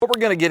we're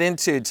going to get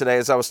into today,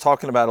 as I was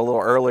talking about a little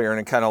earlier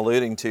and kind of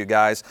alluding to,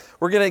 guys,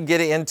 we're going to get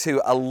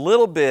into a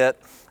little bit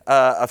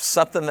of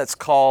something that's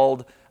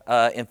called,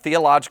 in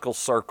theological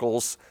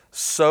circles,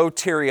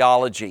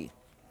 soteriology.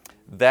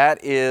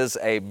 That is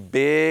a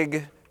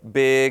big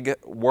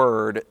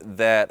word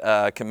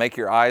that can make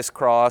your eyes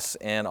cross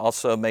and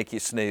also make you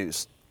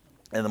snooze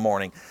in the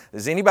morning.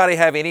 Does anybody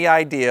have any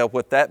idea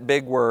what that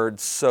big word,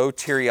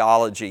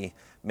 soteriology,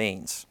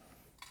 means?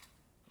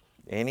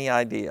 Any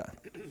idea?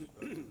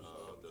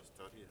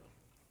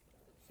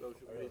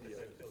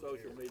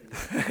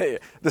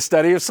 The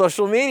study of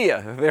social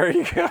media. There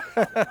you go.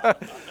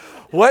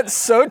 What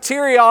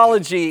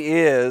soteriology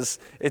is,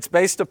 it's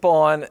based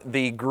upon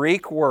the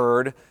Greek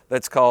word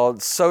that's called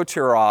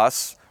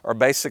soteros, or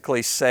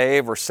basically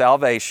save or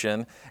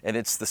salvation, and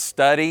it's the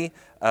study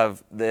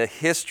of the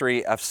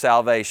history of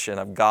salvation,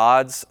 of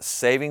God's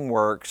saving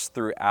works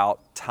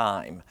throughout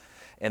time.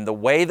 And the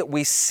way that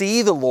we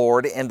see the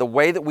Lord and the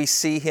way that we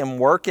see Him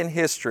work in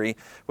history,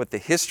 with the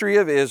history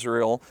of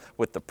Israel,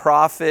 with the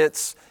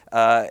prophets,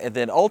 and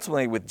then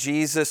ultimately with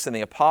Jesus and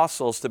the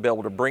apostles, to be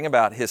able to bring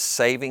about His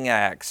saving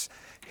acts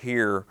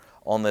here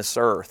on this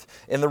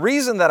earth. And the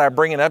reason that I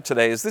bring it up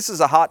today is this is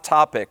a hot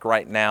topic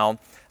right now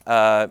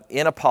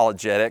in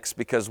apologetics,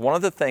 because one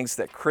of the things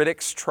that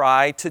critics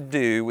try to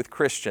do with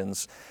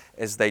Christians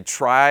is they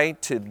try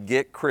to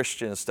get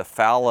Christians to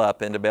foul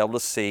up and to be able to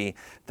see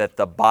that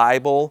the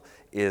Bible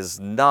is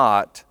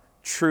not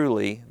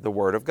truly the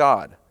Word of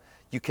God.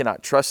 You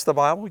cannot trust the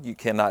Bible, you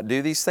cannot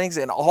do these things,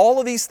 and all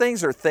of these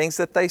things are things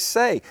that they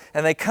say.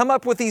 And they come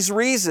up with these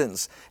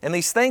reasons and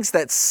these things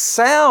that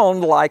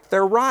sound like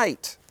they're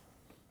right.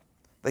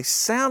 They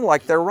sound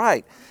like they're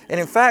right. And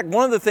in fact,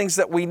 one of the things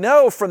that we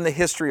know from the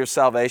history of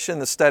salvation,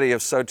 the study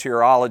of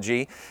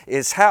soteriology,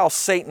 is how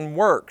Satan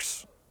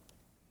works.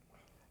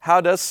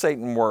 How does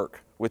Satan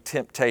work with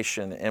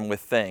temptation and with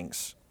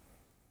things?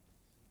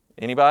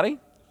 Anybody?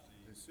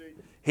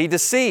 He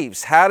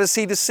deceives. How does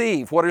he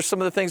deceive? What are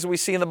some of the things that we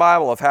see in the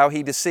Bible of how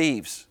he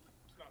deceives?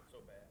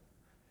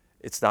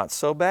 It's not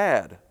so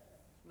bad.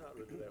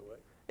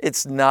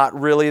 It's not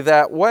really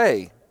that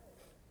way.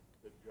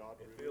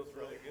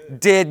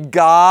 Did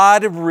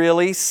God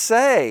really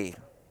say?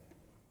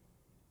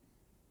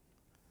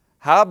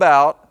 How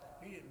about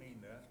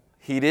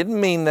He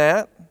didn't mean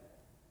that?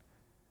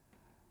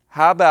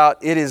 How about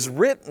it is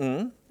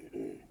written?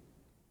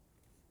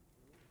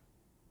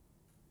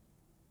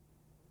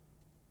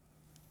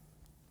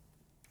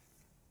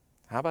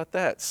 How about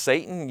that?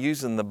 Satan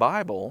using the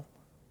Bible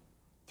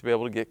to be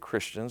able to get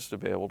Christians to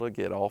be able to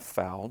get all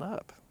fouled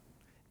up.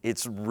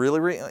 It's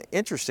really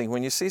interesting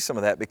when you see some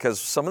of that, because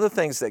some of the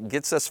things that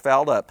gets us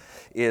fouled up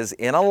is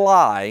in a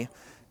lie.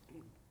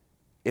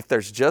 If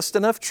there's just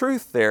enough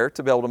truth there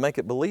to be able to make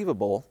it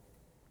believable,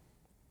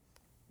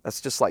 that's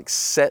just like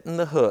setting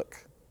the hook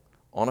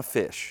on a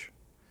fish.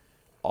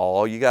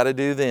 All you got to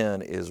do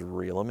then is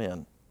reel them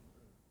in.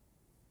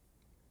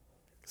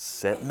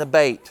 Setting the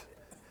bait.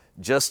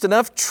 Just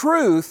enough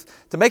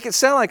truth to make it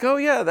sound like, oh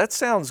yeah, that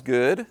sounds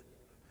good.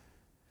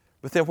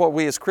 But then what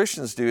we as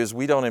Christians do is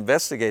we don't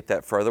investigate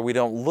that further. We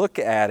don't look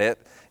at it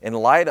in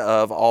light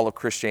of all of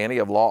Christianity,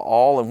 of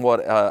all and what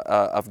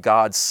of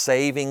God's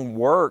saving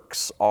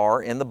works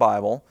are in the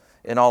Bible,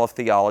 in all of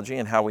theology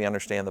and how we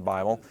understand the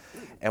Bible.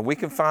 And we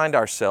can find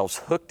ourselves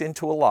hooked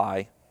into a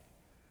lie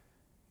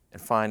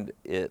and find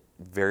it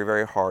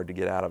very hard to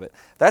get out of it.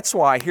 That's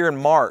why here in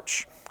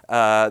March,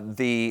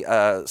 the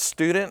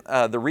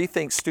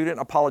Rethink Student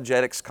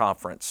Apologetics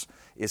Conference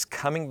is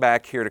coming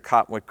back here to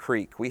Cottonwood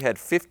Creek. We had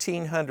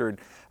 1,500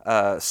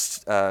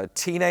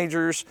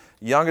 teenagers,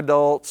 young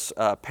adults,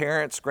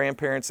 parents,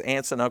 grandparents,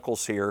 aunts, and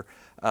uncles here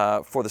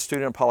for the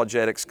Student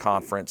Apologetics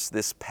Conference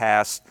this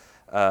past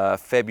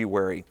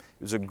February.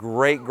 It was a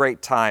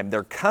great time.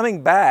 They're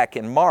coming back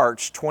in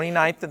March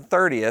 29th and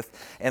 30th,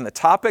 and the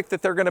topic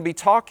that they're going to be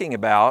talking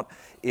about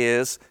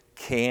is,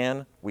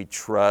 can we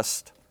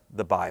trust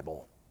the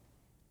Bible?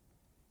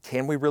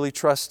 Can we really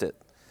trust it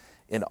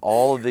in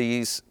all of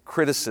these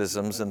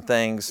criticisms and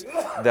things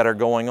that are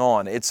going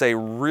on? It's a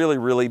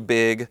really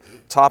big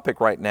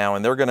topic right now,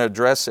 and they're going to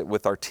address it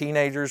with our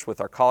teenagers, with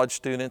our college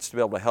students, to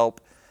be able to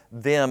help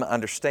them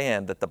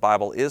understand that the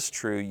Bible is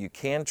true, you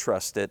can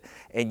trust it,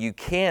 and you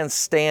can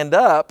stand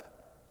up,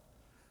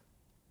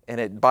 and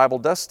the Bible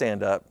does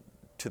stand up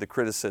to the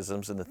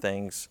criticisms and the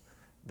things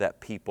that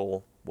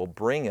people will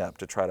bring up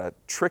to try to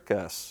trick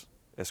us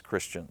as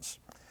Christians.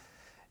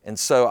 And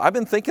so I've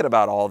been thinking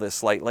about all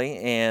this lately,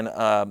 and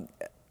a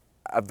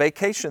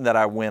vacation that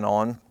I went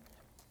on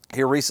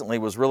here recently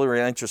was really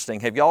interesting.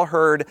 Have y'all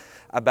heard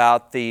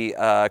about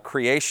the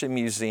Creation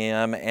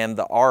Museum and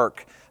the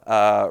Ark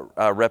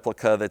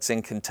replica that's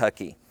in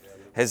Kentucky?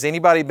 Has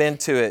anybody been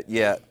to it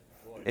yet?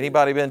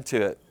 Anybody been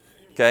to it?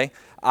 Okay.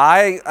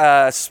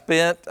 I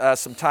spent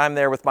some time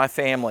there with my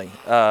family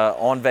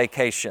on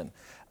vacation.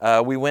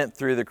 We went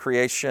through the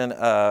Creation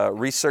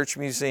Research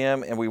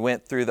Museum, and we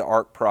went through the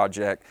Ark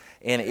Project,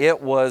 and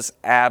it was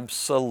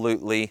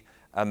absolutely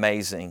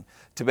amazing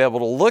to be able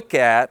to look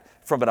at,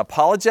 from an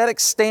apologetic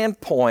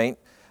standpoint,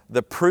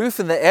 the proof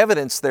and the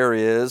evidence there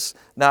is,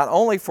 not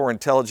only for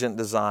intelligent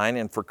design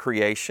and for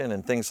creation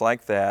and things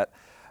like that,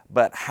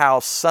 but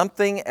how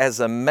something as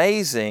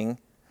amazing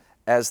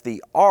as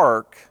the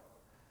ark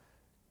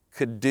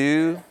could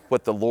do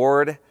what the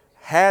Lord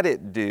had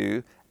it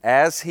do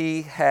as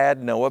He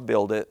had Noah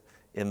build it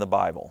in the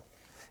Bible.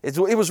 It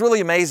was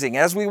really amazing.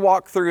 As we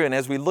walked through and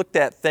as we looked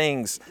at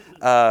things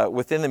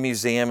within the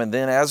museum, and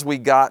then as we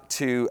got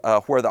to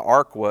where the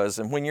ark was,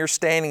 and when you're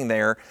standing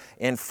there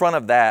in front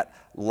of that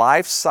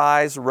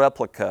life-size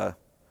replica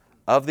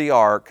of the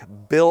ark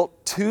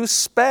built to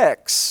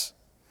specs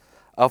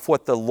of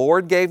what the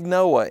Lord gave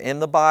Noah in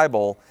the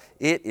Bible,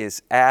 it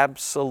is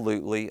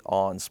absolutely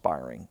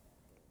awe-inspiring.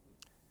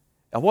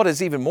 And what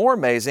is even more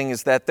amazing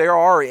is that there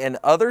are in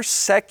other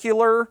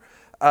secular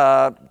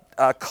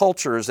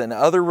cultures and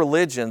other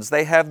religions,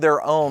 they have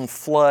their own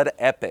flood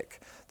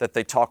epic that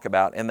they talk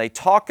about. And they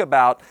talk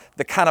about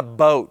the kind of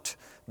boat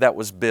that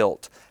was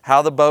built,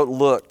 how the boat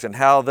looked, and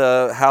how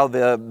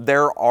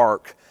their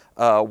ark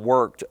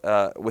worked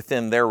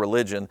within their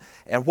religion.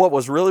 And what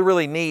was really,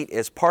 really neat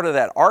is part of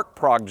that ark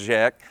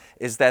project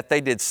is that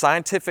they did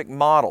scientific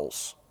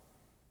models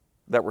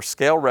that were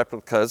scale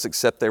replicas,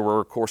 except they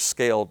were, of course,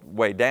 scaled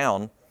way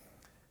down,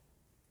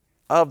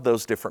 of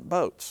those different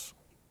boats.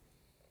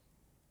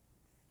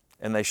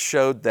 And they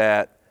showed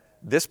that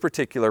this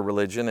particular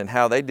religion and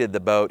how they did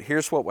the boat,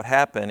 here's what would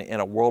happen in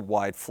a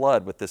worldwide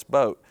flood with this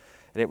boat.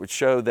 And it would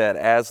show that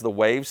as the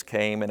waves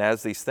came and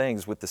as these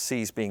things, with the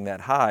seas being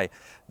that high,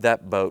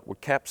 that boat would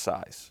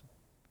capsize,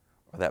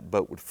 or that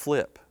boat would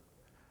flip,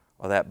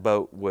 or that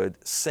boat would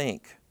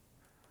sink,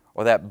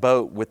 or that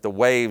boat with the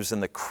waves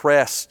and the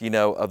crest,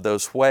 of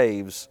those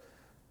waves,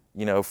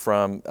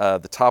 from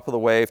the top of the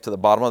wave to the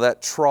bottom of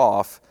that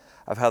trough,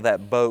 of how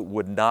that boat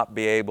would not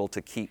be able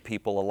to keep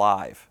people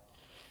alive.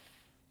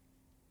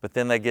 But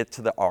then they get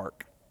to the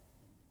ark,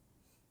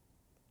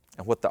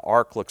 and what the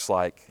ark looks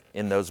like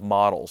in those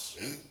models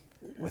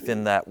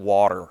within that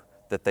water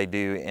that they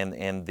do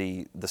and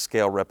the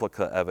scale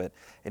replica of it.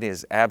 It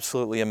is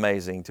absolutely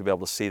amazing to be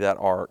able to see that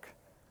ark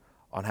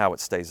on how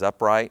it stays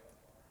upright,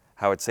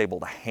 how it's able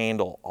to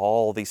handle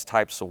all these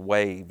types of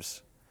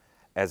waves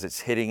as it's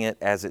hitting it,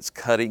 as it's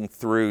cutting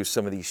through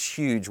some of these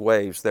huge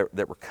waves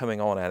that were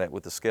coming on at it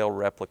with the scale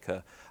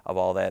replica of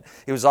all that.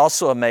 It was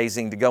also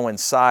amazing to go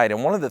inside,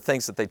 and one of the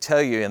things that they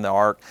tell you in the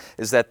ark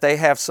is that they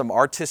have some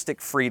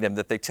artistic freedom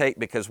that they take,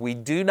 because we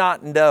do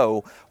not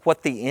know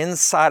what the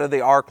inside of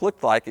the ark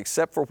looked like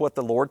except for what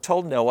the Lord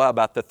told Noah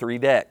about the 3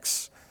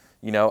 decks,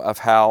 of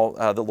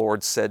how the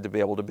Lord said to be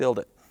able to build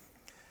it.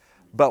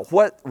 But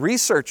what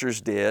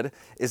researchers did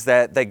is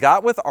that they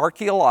got with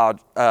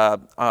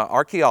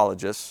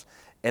archaeologists,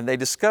 and they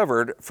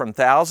discovered from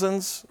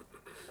thousands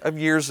of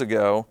years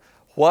ago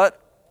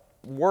what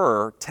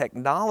were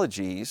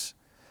technologies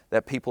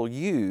that people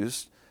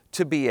used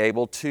to be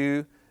able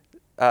to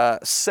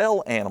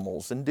sell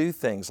animals and do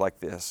things like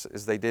this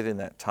as they did in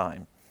that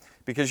time.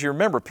 Because you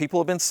remember, people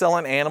have been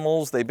selling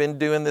animals, they've been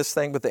doing this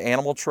thing with the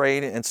animal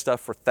trade and stuff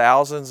for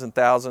thousands and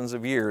thousands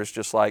of years,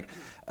 just like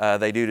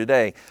they do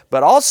today.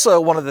 But also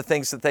one of the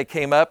things that they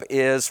came up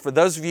is, for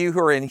those of you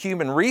who are in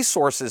human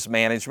resources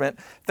management,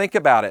 think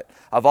about it.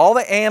 Of all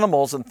the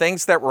animals and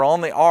things that were on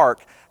the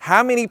ark,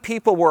 how many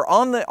people were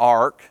on the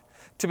ark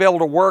to be able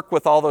to work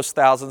with all those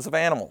thousands of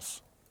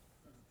animals?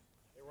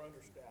 They were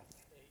understaffed.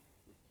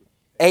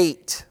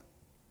 8.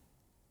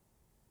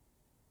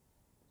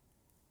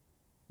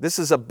 This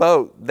is a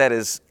boat that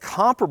is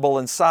comparable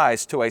in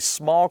size to a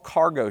small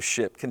cargo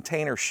ship,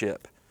 container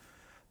ship,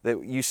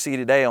 that you see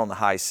today on the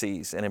high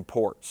seas and in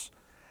ports.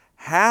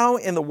 How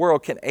in the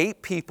world can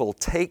 8 people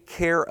take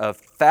care of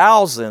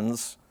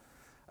thousands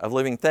of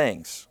living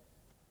things?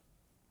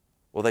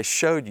 Well, they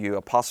showed you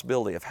a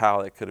possibility of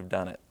how they could have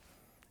done it.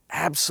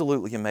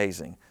 Absolutely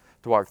amazing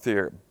to walk through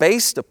here,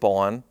 based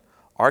upon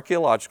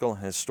archaeological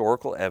and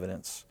historical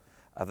evidence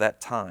of that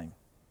time.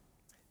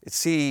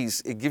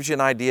 It gives you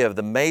an idea of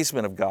the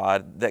amazement of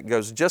God that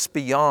goes just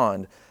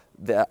beyond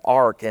the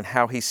ark and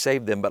how He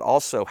saved them, but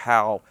also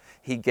how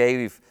He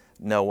gave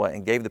Noah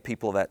and gave the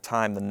people of that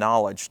time the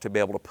knowledge to be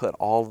able to put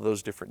all of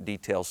those different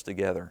details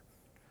together,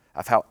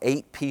 of how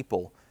 8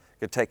 people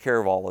could take care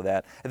of all of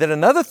that. And then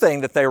another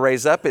thing that they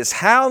raise up is,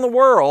 how in the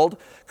world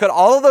could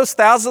all of those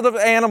thousands of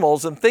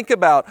animals, and think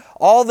about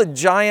all the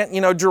giant,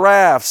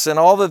 giraffes and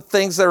all the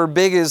things that are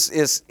big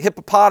as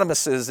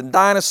hippopotamuses and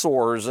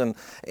dinosaurs and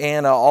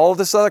all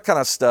this other kind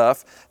of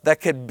stuff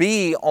that could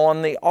be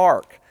on the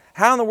ark.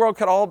 How in the world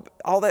could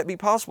all that be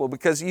possible?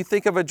 Because you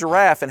think of a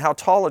giraffe and how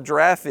tall a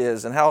giraffe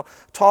is, and how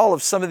tall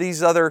of some of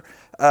these other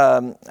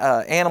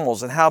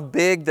animals and how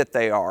big that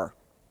they are.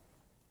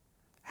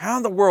 How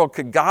in the world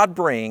could God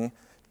bring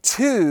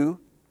 2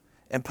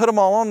 and put them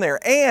all on there?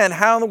 And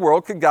how in the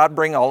world could God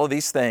bring all of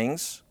these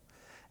things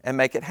and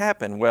make it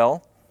happen?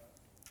 Well,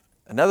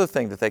 another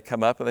thing that they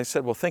come up and they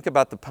said, well, think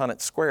about the Punnett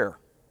Square.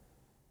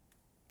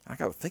 I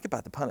go, think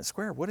about the Punnett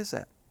Square? What is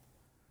that?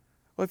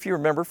 Well, if you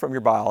remember from your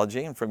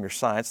biology and from your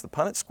science, the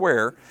Punnett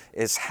Square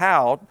is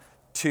how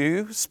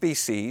 2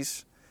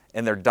 species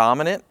and their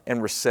dominant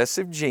and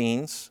recessive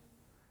genes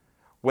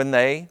when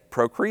they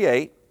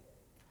procreate,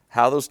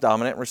 how those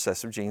dominant and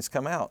recessive genes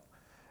come out.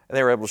 And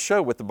they were able to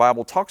show what the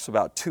Bible talks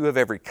about, 2 of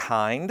every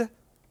kind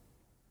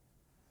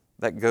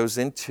that goes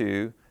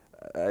into,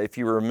 if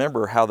you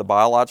remember how the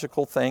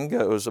biological thing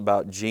goes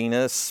about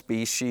genus,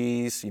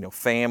 species,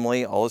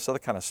 family, all this other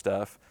kind of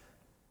stuff.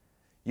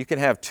 You can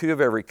have 2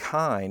 of every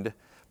kind,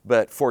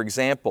 but for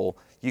example,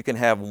 you can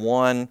have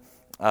one,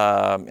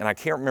 and I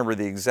can't remember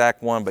the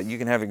exact one, but you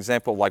can have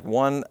example like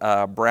one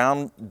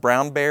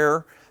brown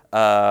bear,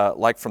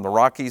 like from the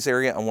Rockies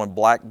area, and one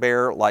black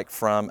bear, like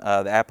from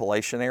the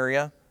Appalachian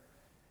area.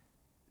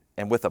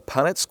 And with a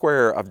Punnett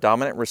square of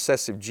dominant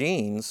recessive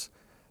genes,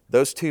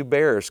 those 2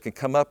 bears can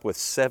come up with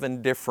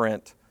 7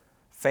 different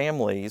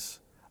families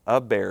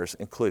of bears,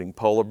 including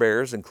polar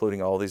bears,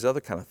 including all these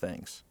other kind of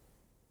things.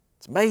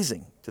 It's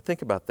amazing to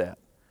think about that.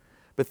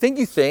 But then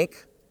you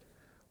think,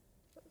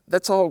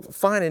 that's all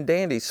fine and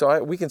dandy,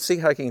 so we can see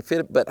how it can fit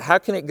it, but how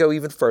can it go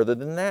even further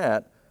than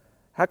that?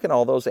 How can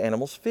all those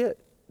animals fit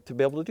to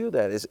be able to do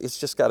that? It's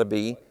just got to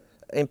be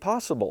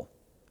impossible.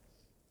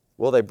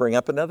 Well, they bring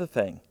up another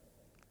thing.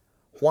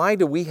 Why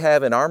do we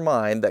have in our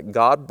mind that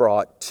God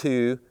brought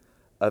 2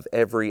 of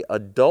every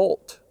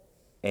adult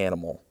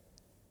animal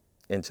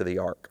into the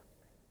ark?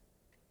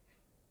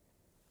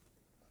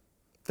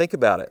 Think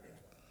about it.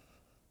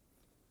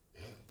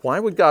 Why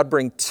would God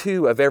bring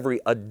 2 of every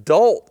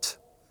adult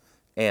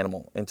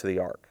animal into the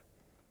ark?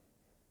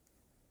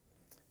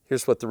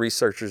 Here's what the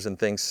researchers and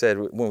things said.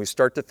 When we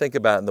start to think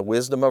about it, and the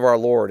wisdom of our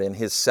Lord and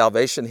His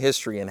salvation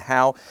history and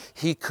how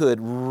He could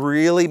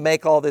really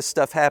make all this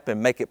stuff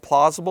happen, make it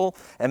plausible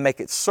and make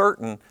it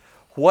certain,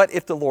 what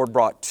if the Lord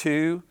brought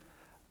 2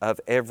 of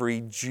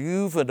every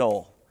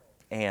juvenile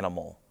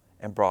animal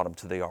and brought them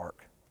to the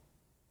ark?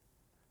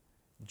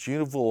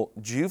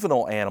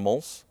 Juvenile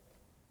animals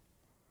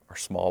are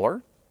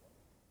smaller.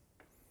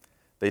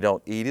 They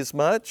don't eat as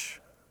much.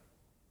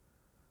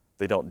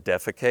 They don't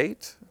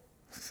defecate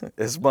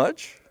as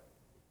much.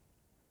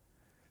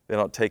 They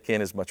don't take in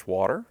as much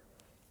water.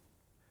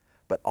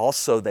 But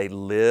also they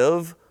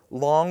live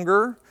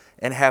longer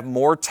and have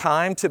more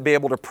time to be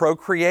able to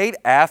procreate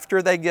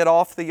after they get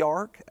off the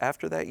ark,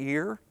 after that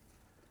year.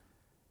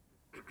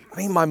 I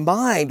mean, my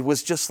mind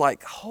was just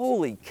like,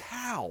 holy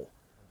cow.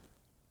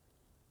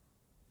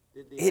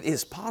 It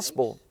is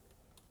possible.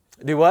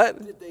 Do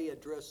what? Did they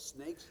address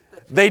snakes?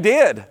 They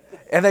did.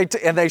 And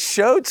they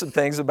showed some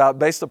things about,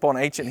 based upon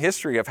ancient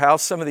history, of how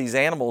some of these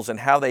animals and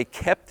how they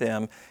kept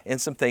them in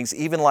some things,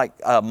 even like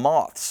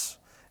moths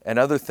and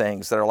other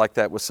things that are like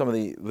that with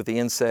with the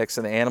insects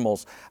and the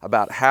animals,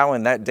 about how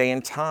in that day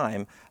and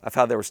time of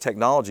how there was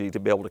technology to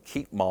be able to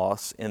keep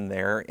moths in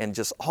there, and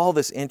just all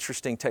this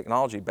interesting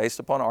technology based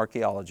upon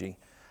archaeology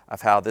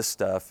of how this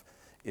stuff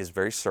is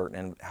very certain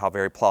and how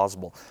very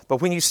plausible.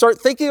 But when you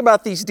start thinking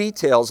about these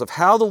details of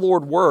how the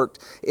Lord worked,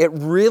 it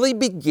really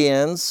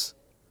begins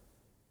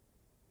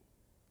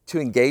to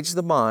engage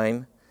the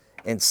mind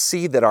and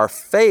see that our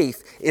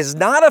faith is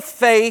not a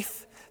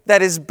faith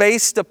that is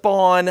based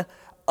upon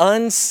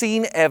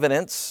unseen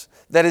evidence,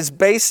 that is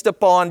based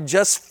upon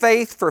just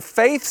faith for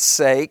faith's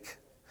sake,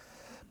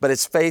 but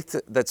it's faith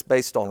that's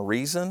based on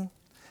reason.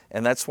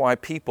 And that's why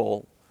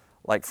people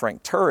like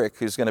Frank Turek,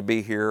 who's going to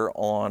be here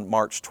on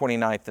March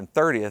 29th and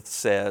 30th,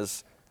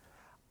 says,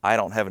 I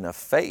don't have enough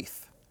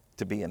faith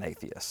to be an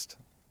atheist.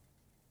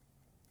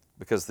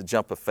 Because the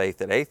jump of faith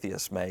that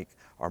atheists make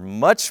are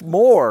much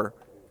more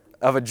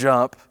of a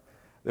jump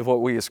than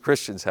what we as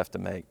Christians have to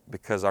make,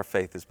 because our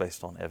faith is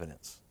based on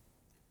evidence.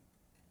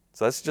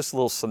 So that's just a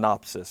little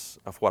synopsis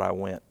of what I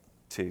went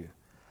to.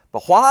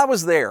 But while I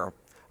was there,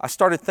 I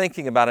started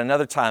thinking about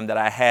another time that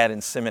I had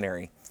in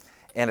seminary.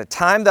 And a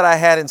time that I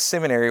had in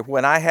seminary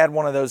when I had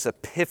one of those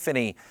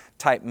epiphany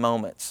type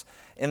moments.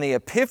 And the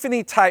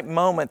epiphany type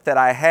moment that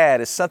I had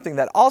is something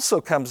that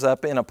also comes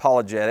up in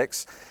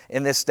apologetics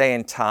in this day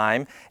and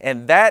time.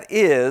 And that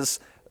is,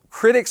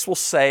 critics will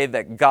say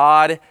that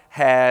God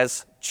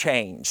has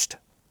changed.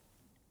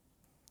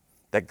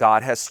 That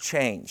God has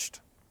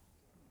changed.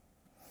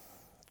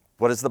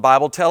 What does the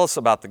Bible tell us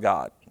about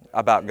God?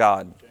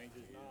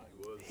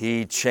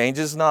 He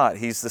changes not.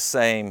 He's the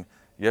same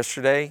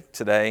yesterday,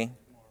 today,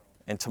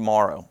 and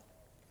tomorrow.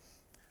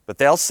 But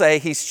they'll say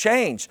He's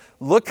changed.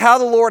 Look how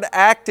the Lord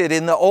acted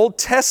in the Old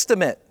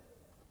Testament.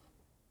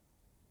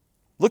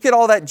 Look at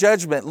all that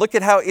judgment. Look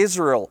at how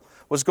Israel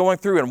was going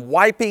through and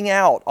wiping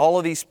out all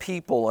of these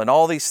people and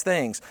all these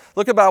things.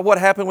 Look about what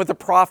happened with the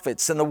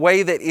prophets and the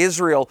way that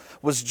Israel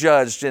was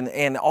judged,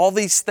 and all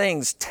these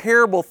things,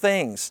 terrible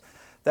things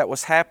that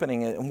was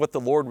happening and what the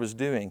Lord was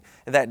doing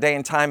in that day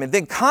and time. And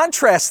then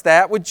contrast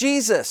that with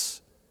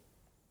Jesus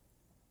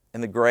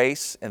and the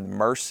grace and the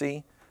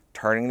mercy,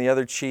 turning the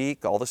other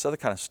cheek, all this other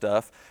kind of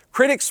stuff.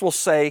 Critics will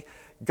say,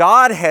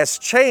 God has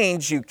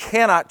changed. You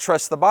cannot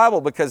trust the Bible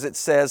because it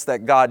says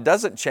that God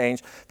doesn't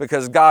change,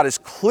 because God is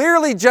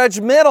clearly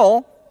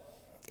judgmental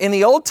in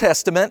the Old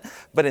Testament,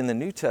 but in the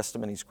New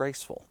Testament He's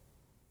graceful.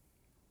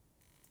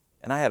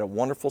 And I had a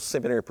wonderful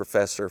seminary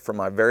professor from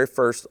my very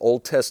first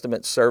Old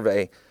Testament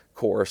survey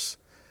course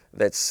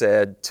that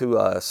said to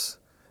us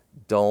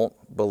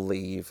Don't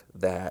believe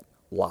that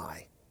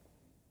lie.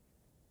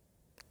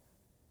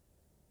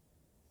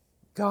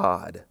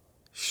 God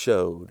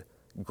showed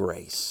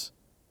grace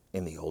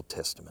in the Old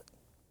Testament.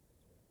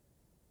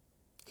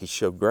 He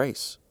showed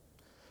grace.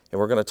 And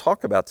we're going to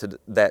talk about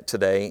that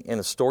today in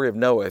the story of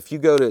Noah. If you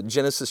go to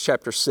Genesis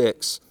chapter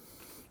 6,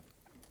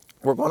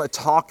 we're going to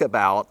talk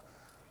about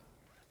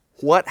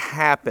what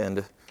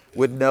happened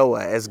with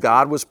Noah as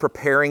God was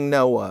preparing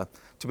Noah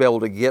to be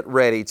able to get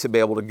ready to be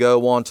able to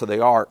go onto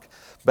the ark.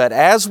 But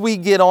as we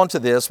get onto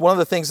this, one of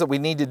the things that we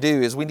need to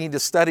do is we need to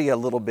study a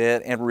little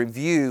bit and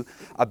review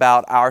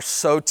about our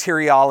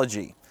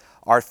soteriology,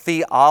 our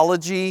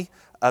theology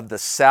of the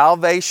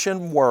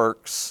salvation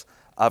works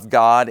of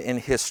God in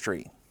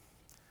history.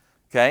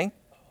 Okay?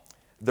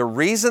 The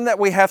reason that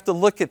we have to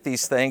look at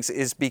these things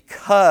is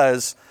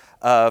because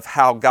of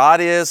how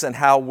God is and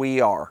how we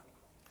are.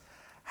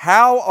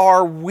 How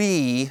are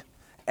we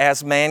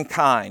as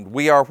mankind?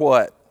 We are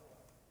what?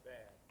 Bad.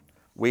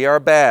 We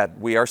are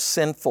bad. We are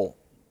sinful.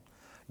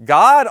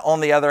 God,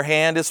 on the other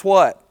hand, is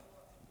what?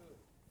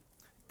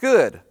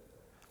 Good.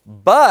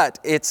 But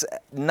it's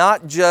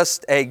not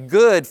just a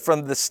good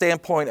from the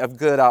standpoint of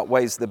good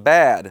outweighs the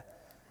bad.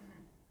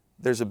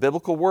 There's a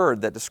biblical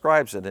word that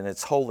describes it, and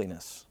it's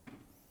holiness.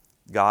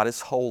 God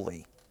is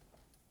holy.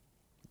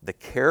 The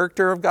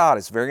character of God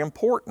is very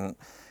important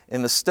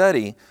in the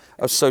study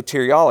of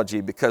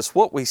soteriology, because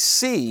what we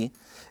see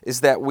is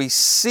that we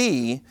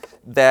see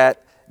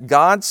that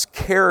God's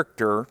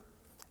character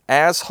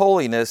as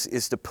holiness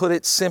is, to put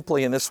it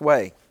simply in this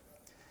way,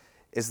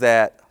 is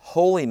that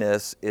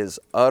holiness is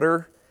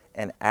utter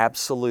and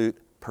absolute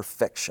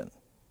perfection.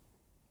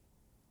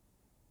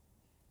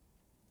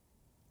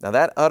 Now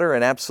that utter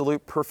and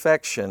absolute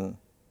perfection,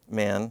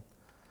 men,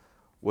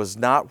 was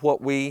not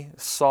what we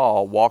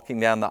saw walking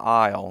down the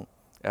aisle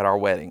at our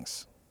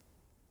weddings.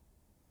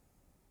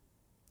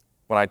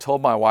 When I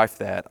told my wife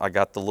that, I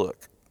got the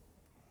look.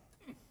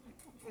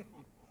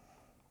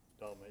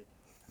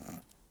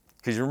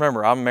 Because you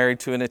remember, I'm married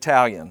to an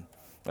Italian,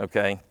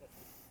 okay?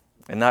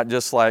 And not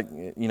just like,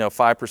 5%,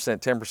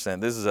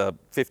 10%. This is a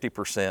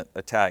 50%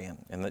 Italian.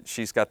 And that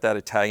she's got that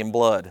Italian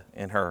blood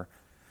in her.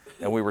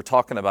 And we were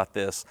talking about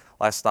this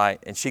last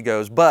night. And she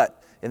goes,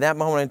 but in that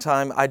moment in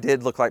time, I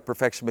did look like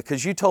perfection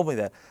because you told me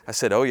that. I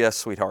said, oh yes,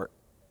 sweetheart.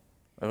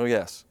 Oh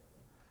yes.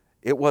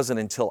 It wasn't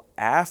until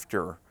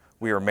after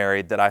we were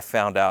married that I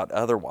found out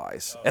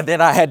otherwise. And then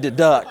I had to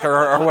duck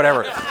or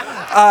whatever.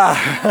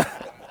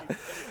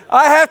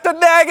 I have to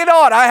nag it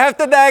on. I have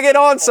to nag it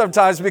on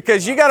sometimes,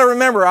 because you got to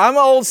remember, I'm an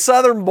old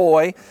Southern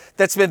boy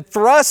that's been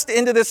thrust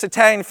into this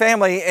Italian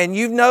family, and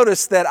you've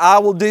noticed that I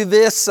will do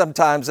this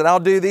sometimes and I'll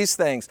do these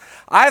things.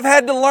 I've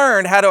had to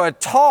learn how to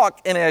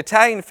talk in an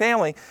Italian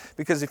family,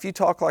 because if you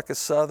talk like a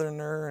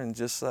Southerner and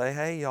just say,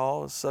 hey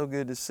y'all, it's so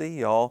good to see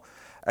y'all,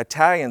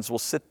 Italians will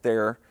sit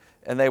there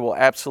and they will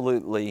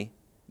absolutely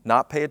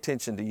not pay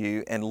attention to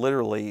you and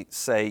literally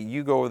say,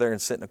 you go over there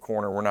and sit in a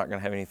corner, we're not going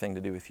to have anything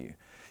to do with you.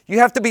 You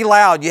have to be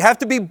loud. You have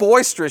to be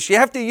boisterous. You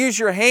have to use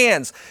your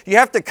hands. You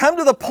have to come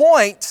to the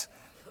point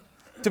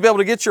to be able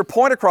to get your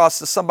point across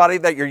to somebody,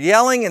 that you're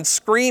yelling and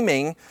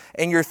screaming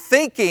and you're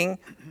thinking,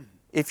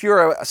 if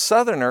you're a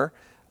Southerner,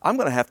 I'm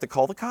going to have to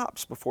call the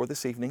cops before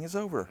this evening is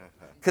over.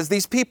 Because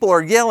these people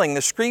are yelling,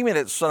 they're screaming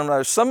at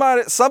somebody.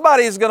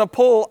 Somebody is going to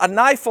pull a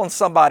knife on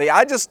somebody.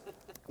 I just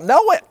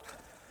know it.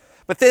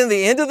 But then at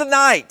the end of the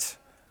night,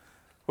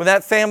 when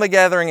that family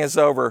gathering is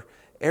over,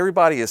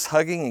 everybody is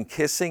hugging and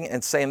kissing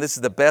and saying this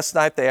is the best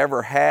night they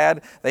ever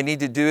had. They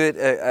need to do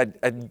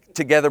it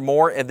together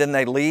more. And then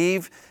they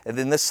leave. And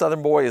then this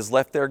Southern boy is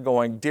left there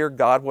going, dear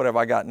God, what have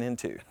I gotten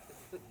into?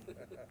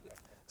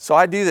 So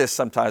I do this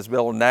sometimes, be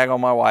able to nag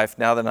on my wife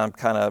now that I'm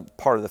kind of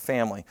part of the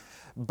family.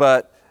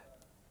 But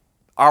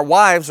our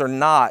wives are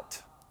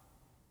not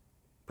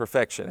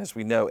perfection, as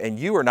we know. And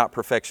you are not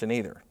perfection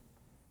either.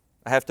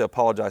 I have to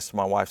apologize to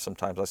my wife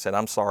sometimes. I said,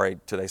 I'm sorry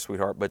today,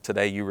 sweetheart, but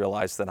today you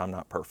realize that I'm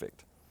not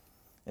perfect.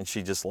 And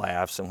she just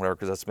laughs and whatever,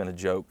 because that's been a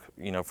joke,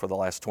 for the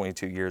last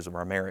 22 years of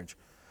our marriage.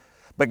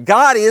 But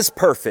God is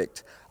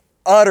perfect,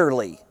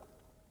 utterly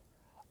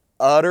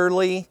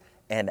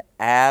and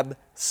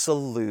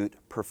absolute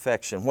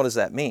perfection. What does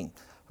that mean?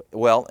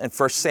 Well, in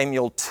 1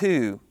 Samuel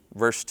 2,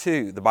 verse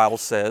 2, the Bible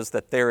says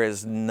that there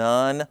is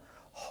none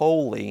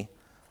holy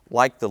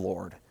like the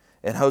Lord.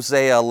 In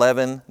Hosea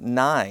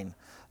 11:9,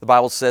 the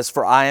Bible says,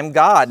 for I am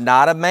God,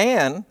 not a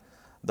man,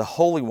 the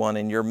Holy One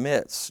in your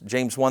midst.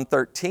 James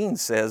 1:13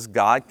 says,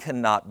 God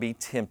cannot be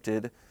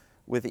tempted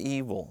with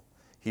evil.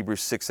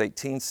 Hebrews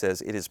 6:18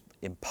 says, it is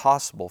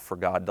impossible for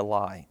God to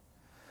lie.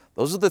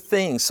 Those are the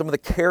things, some of the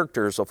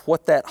characters of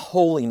what that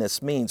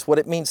holiness means, what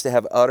it means to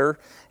have utter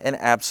and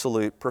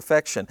absolute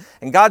perfection.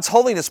 And God's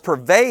holiness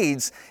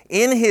pervades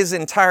in His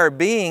entire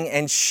being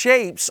and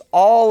shapes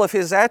all of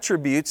His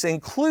attributes,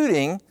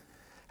 including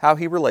how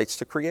He relates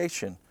to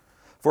creation.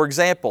 For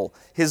example,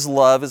 His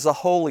love is a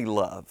holy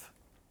love.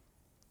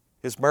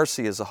 His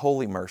mercy is a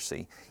holy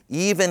mercy.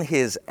 Even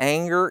His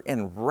anger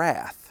and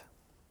wrath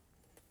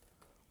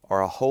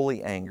are a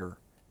holy anger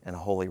and a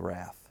holy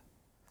wrath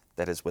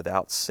that is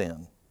without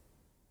sin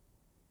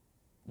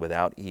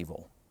without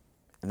evil.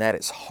 And that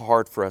is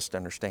hard for us to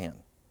understand.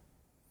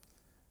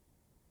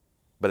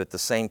 But at the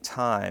same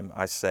time,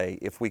 I say,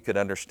 if we could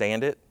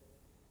understand it,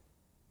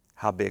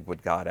 how big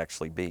would God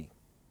actually be?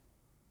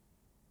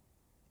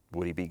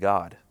 Would He be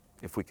God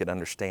if we could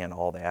understand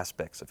all the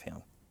aspects of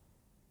Him?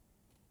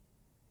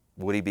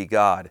 Would He be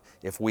God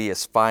if we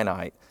as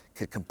finite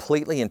could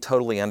completely and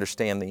totally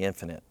understand the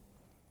infinite?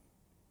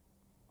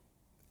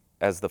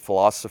 As the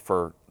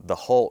philosopher, the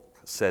Hulk,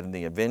 said in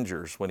the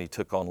Avengers when he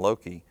took on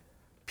Loki,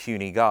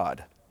 puny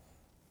God.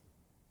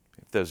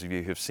 If those of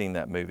you who have seen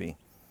that movie.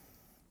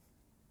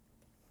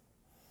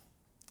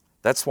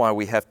 That's why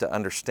we have to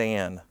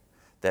understand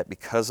that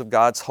because of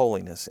God's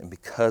holiness and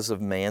because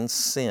of man's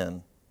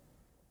sin,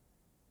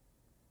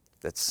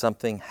 that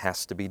something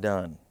has to be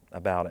done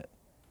about it.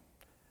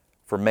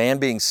 For man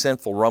being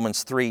sinful,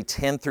 Romans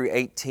 3:10 through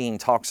 18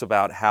 talks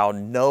about how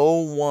no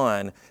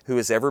one who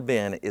has ever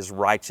been is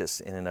righteous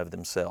in and of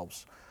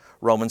themselves.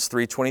 Romans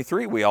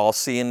 3:23, we all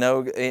see and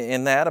know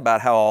in that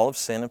about how all have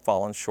sinned and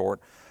fallen short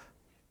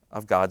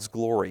of God's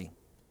glory.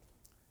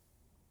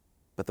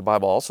 But the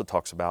Bible also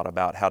talks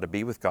about how to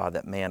be with God,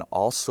 that man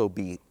also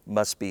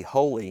must be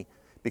holy,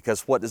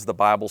 because what does the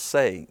Bible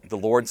say? The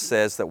Lord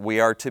says that we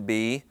are to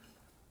be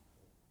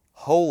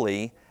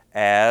holy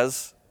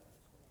as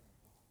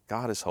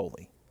God is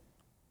holy.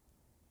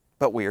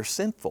 But we are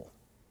sinful.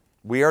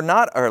 We are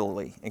not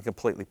utterly and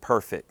completely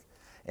perfect.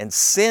 And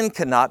sin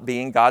cannot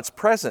be in God's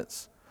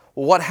presence.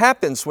 Well, what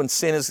happens when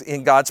sin is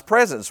in God's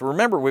presence?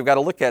 Remember, we've got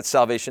to look at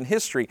salvation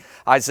history.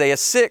 Isaiah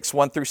 6,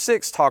 1 through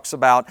 6 talks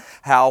about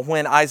how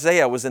when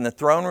Isaiah was in the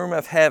throne room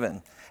of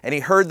heaven and he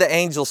heard the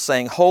angels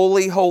saying,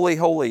 "Holy, holy,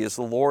 holy is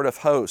the Lord of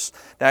hosts."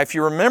 Now, if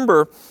you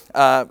remember,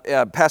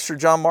 Pastor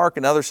John Mark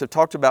and others have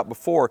talked about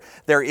before,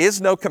 there is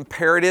no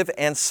comparative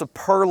and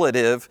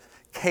superlative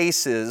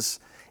cases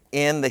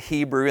in the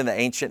Hebrew, in the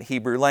ancient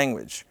Hebrew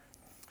language.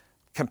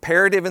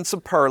 Comparative and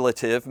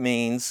superlative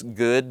means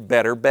good,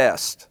 better,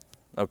 best.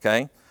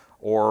 Okay,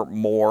 or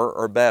more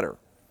or better.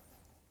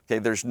 Okay,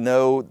 there's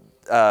no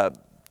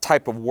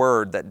type of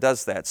word that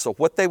does that. So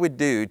what they would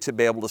do to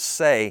be able to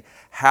say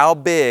how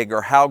big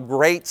or how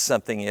great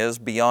something is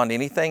beyond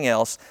anything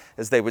else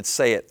is they would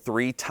say it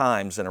 3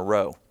 times in a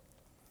row.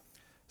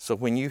 So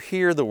when you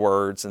hear the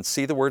words and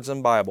see the words in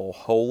the Bible,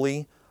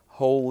 holy,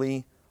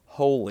 holy,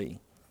 holy,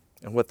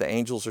 and what the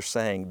angels are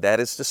saying, that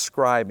is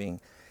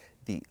describing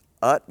the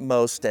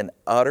utmost and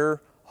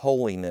utter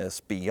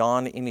holiness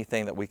beyond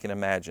anything that we can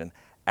imagine.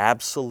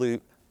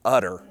 Absolute,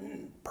 utter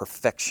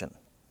perfection.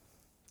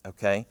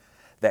 Okay?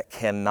 That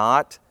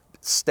cannot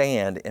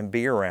stand and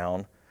be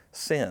around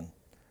sin.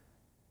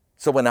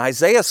 So when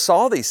Isaiah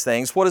saw these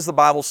things, what does the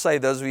Bible say?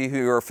 Those of you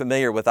who are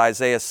familiar with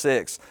Isaiah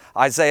 6.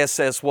 Isaiah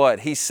says what?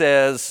 He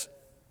says,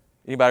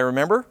 anybody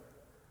remember?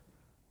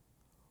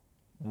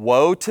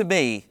 Woe to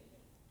me,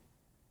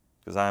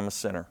 because I am a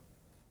sinner.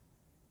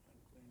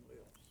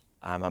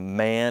 I'm a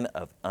man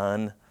of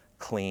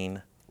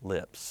unclean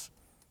lips.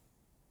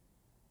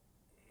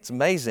 It's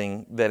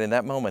amazing that in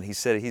that moment he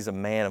said he's a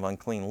man of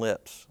unclean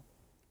lips.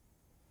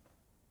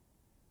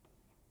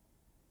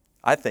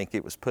 I think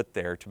it was put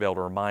there to be able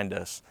to remind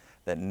us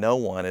that no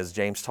one, as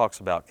James talks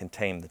about, can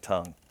tame the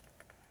tongue.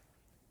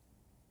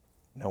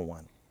 No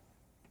one.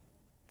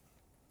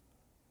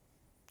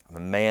 I'm a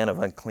man of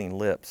unclean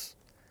lips.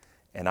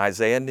 And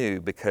Isaiah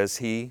knew, because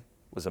he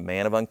was a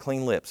man of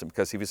unclean lips and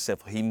because he was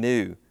sinful, he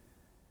knew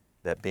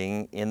that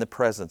being in the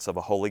presence of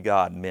a holy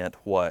God meant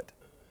what?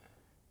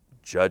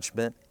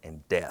 Judgment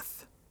and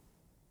death.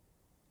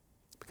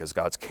 Because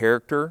God's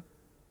character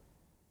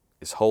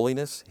is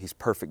holiness. He's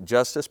perfect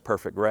justice,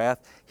 perfect wrath.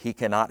 He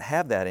cannot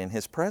have that in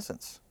His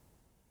presence.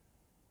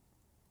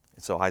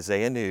 And so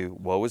Isaiah knew,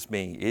 woe is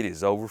me, it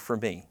is over for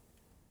me.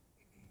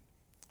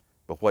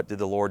 But what did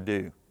the Lord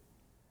do?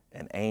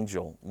 An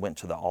angel went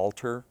to the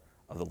altar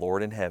of the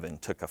Lord in heaven,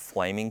 took a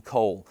flaming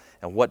coal,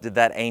 and what did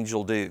that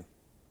angel do?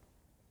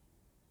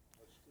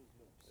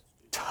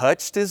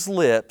 Touched his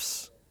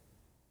lips.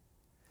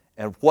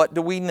 And what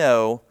do we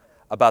know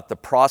about the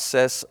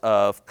process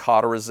of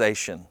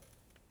cauterization?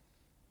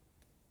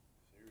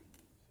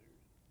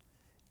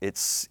 It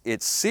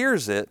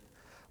sears it,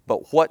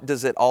 but what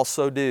does it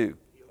also do?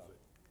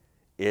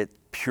 It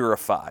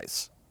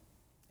purifies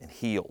and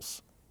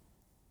heals.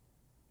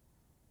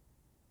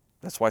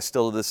 That's why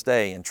still to this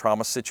day, in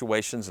trauma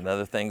situations and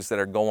other things that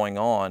are going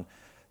on,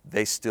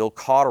 they still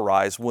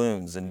cauterize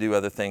wounds and do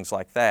other things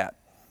like that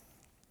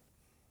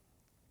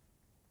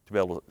to be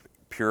able to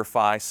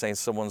purify, save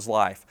someone's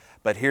life.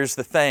 But here's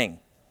the thing.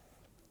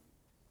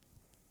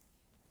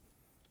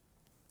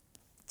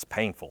 It's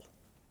painful.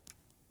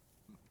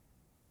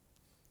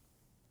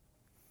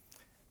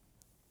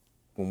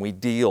 When we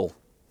deal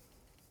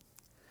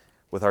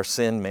with our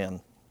sin men,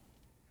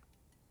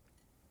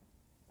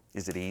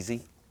 is it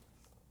easy?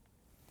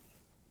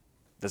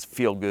 Does it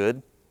feel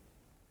good?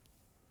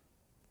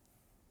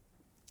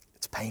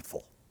 It's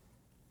painful.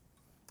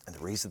 And the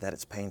reason that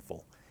it's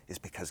painful is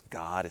because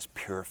God is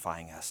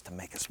purifying us to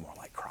make us more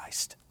like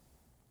Christ.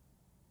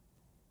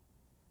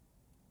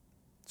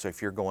 So if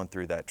you're going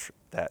through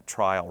that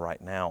trial right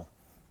now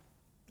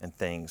and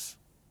things,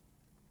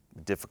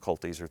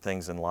 difficulties or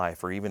things in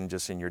life, or even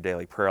just in your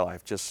daily prayer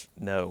life, just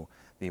know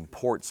the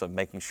importance of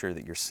making sure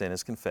that your sin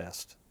is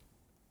confessed,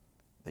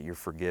 that you're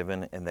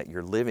forgiven, and that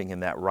you're living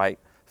in that right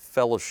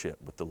fellowship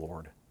with the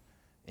Lord.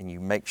 And you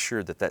make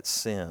sure that that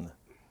sin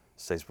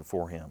stays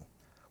before Him.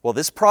 Well,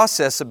 this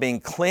process of being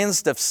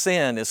cleansed of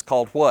sin is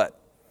called what?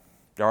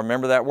 Y'all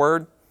remember that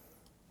word?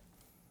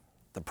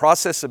 The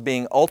process of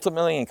being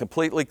ultimately and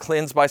completely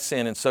cleansed by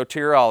sin in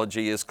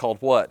soteriology is called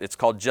what? It's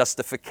called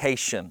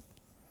justification.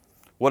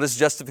 What does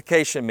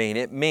justification mean?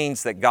 It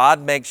means that God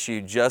makes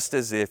you just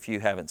as if you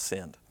haven't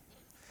sinned.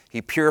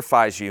 He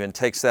purifies you and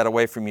takes that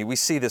away from you. We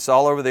see this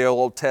all over the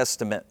Old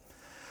Testament.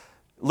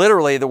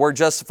 Literally, the word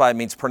justified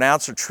means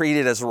pronounced or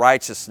treated as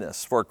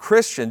righteousness. For a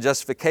Christian,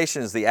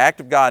 justification is the act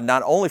of God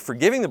not only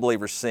forgiving the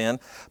believer's sin,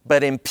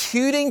 but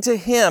imputing to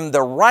him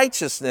the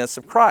righteousness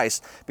of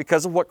Christ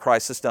because of what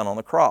Christ has done on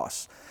the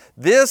cross.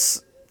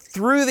 This,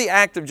 through the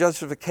act of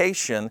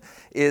justification,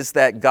 is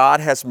that God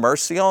has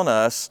mercy on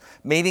us,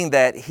 meaning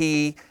that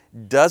He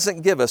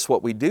doesn't give us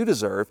what we do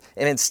deserve,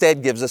 and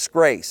instead gives us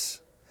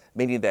grace,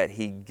 meaning that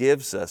He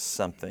gives us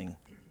something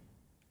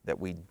that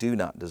we do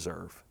not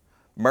deserve.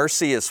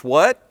 Mercy is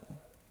what?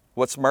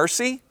 What's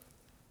mercy?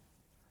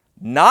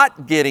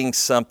 Not getting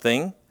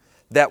something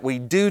that we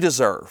do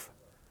deserve.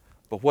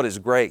 But what is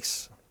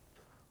grace?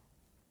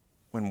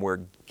 When we're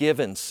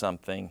given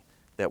something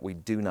that we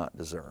do not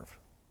deserve.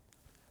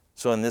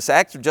 So in this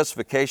act of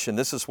justification,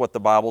 this is what the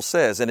Bible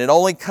says. And it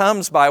only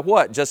comes by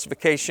what?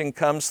 Justification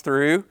comes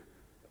through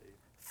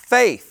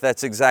faith.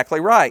 That's exactly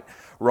right.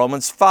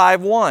 Romans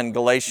 5:1,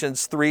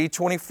 Galatians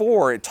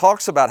 3:24, it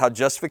talks about how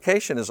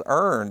justification is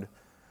earned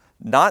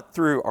not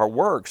through our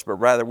works, but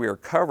rather we are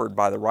covered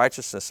by the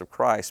righteousness of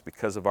Christ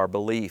because of our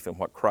belief in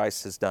what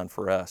Christ has done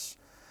for us.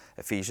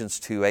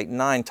 Ephesians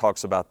 2:8-9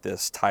 talks about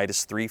this.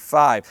 Titus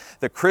 3:5.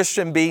 The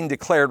Christian being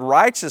declared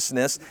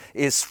righteousness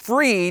is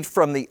freed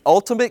from the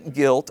ultimate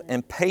guilt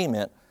and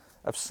payment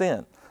of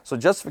sin. So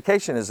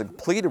justification is a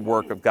completed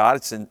work of God.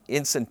 It's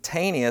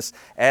instantaneous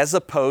as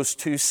opposed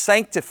to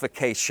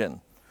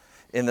sanctification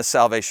in the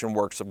salvation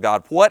works of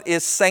God. What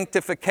is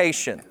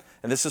sanctification?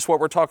 And this is what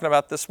we're talking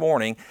about this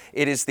morning.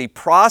 It is the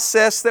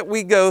process that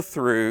we go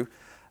through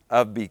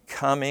of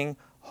becoming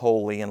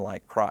holy and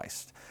like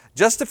Christ.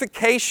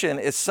 Justification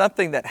is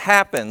something that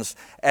happens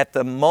at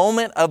the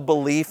moment of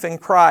belief in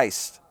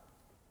Christ.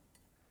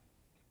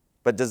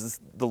 But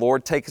does the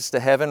Lord take us to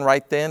heaven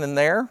right then and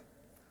there?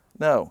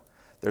 No.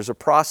 There's a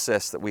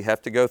process that we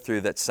have to go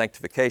through, that's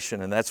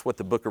sanctification, and that's what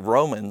the book of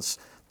Romans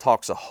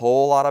talks a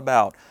whole lot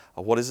about.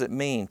 What does it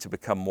mean to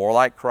become more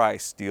like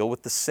Christ, deal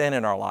with the sin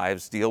in our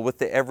lives, deal with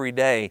the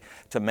everyday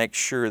to make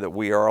sure that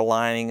we are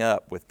aligning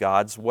up with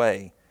God's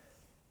way.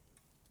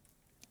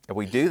 And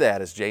we do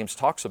that, as James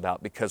talks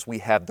about, because we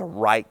have the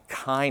right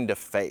kind of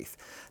faith.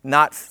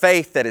 Not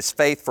faith that is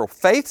faith for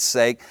faith's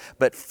sake,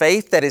 but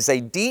faith that is a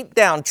deep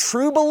down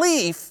true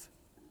belief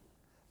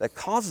that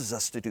causes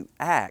us to do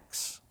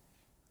acts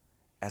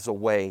as a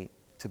way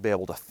to be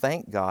able to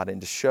thank God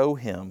and to show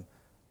Him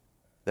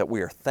that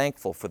we are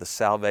thankful for the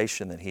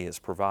salvation that He has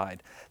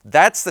provided.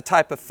 That's the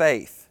type of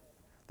faith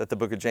that the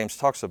book of James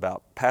talks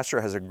about.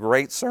 Pastor has a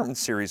great sermon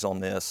series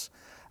on this,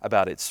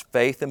 about its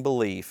faith and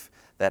belief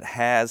that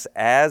has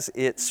as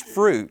its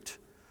fruit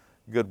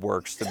good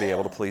works to be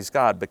able to please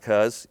God,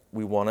 because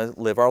we want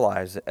to live our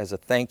lives as a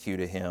thank you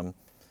to Him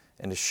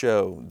and to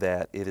show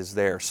that it is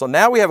there. So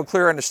now we have a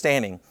clear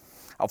understanding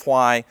of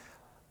why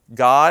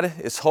God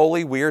is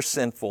holy, we are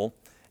sinful,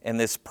 and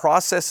this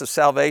process of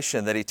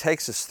salvation that He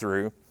takes us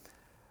through.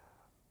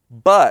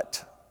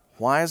 But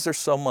why is there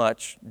so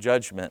much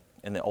judgment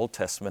in the Old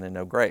Testament and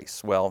no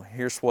grace? Well,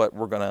 here's what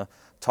we're going to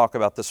talk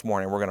about this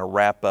morning. We're going to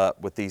wrap up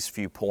with these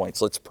few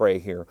points. Let's pray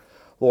here.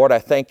 Lord, I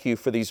thank You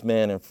for these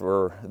men and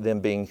for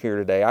them being here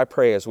today. I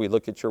pray as we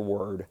look at Your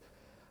Word,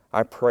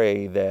 I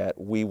pray that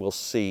we will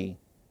see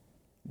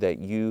that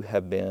You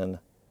have been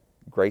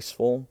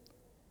graceful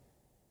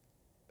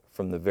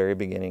from the very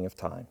beginning of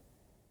time.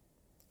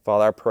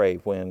 Father, I pray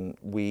when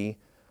we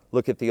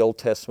look at the Old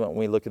Testament, when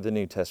we look at the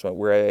New Testament,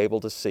 we're able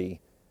to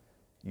see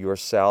Your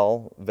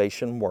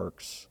salvation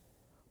works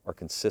are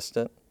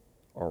consistent,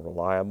 are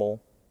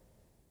reliable,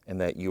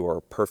 and that You are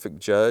a perfect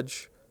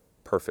judge,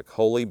 perfect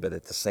holy, but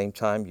at the same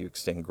time You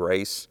extend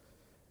grace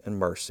and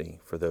mercy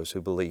for those who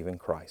believe in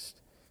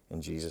Christ.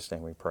 In Jesus'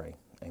 name we pray.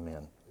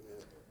 Amen.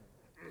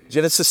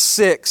 Genesis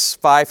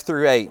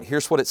 6:5-8.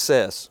 Here's what it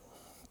says.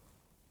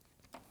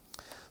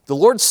 The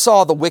Lord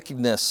saw the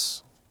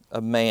wickedness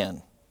of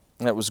man,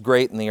 and it was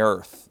great in the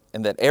earth,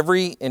 and that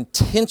every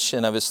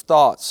intention of his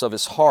thoughts, of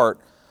his heart,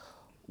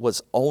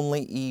 was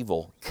only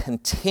evil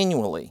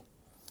continually.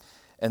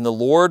 And the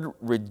Lord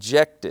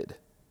regretted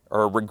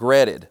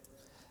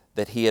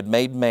that He had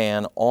made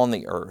man on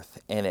the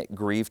earth, and it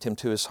grieved Him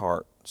to His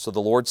heart. So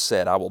the Lord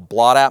said, I will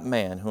blot out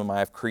man whom I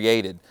have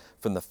created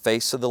from the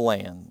face of the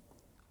land,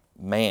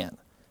 man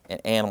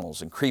and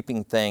animals and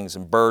creeping things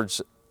and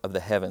birds of the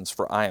heavens,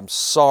 for I am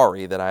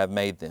sorry that I have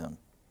made them.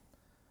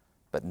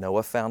 But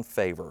Noah found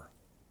favor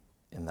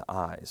in the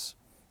eyes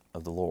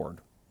of the Lord.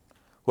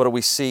 What do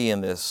we see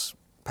in this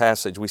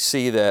passage? We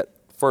see that,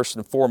 first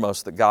and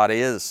foremost, that God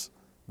is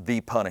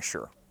the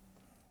punisher.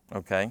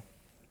 Okay?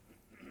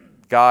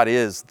 God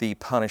is the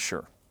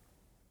punisher.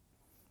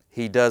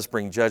 He does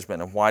bring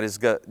judgment. And why does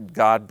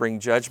God bring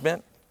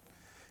judgment?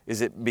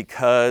 Is it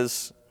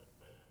because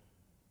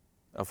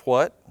of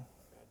what? God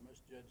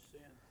must judge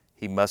sin.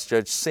 He must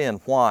judge sin.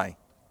 Why?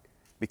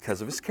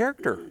 Because of His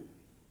character.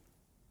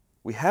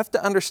 We have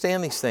to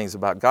understand these things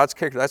about God's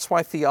character. That's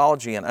why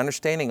theology and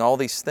understanding all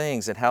these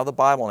things and how the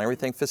Bible and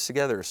everything fits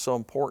together is so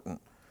important.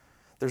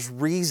 There's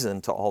reason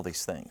to all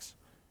these things.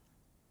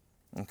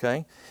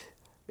 Okay?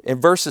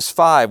 In verses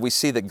 5, we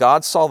see that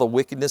God saw the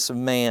wickedness of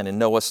man in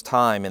Noah's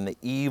time and the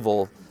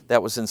evil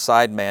that was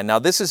inside man. Now,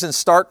 this is in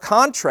stark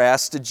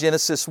contrast to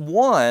Genesis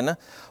 1,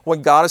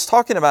 when God is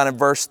talking about in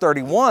verse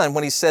 31,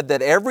 when He said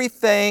that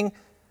everything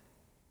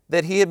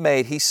that He had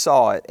made, He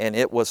saw it, and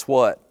it was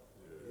what?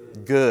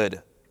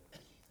 Good.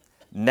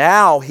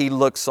 Now He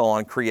looks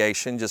on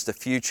creation just a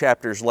few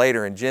chapters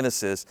later in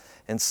Genesis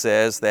and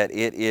says that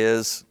it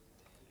is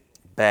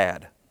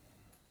bad.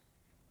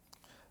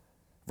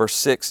 Verse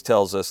 6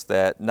 tells us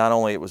that not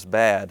only it was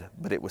bad,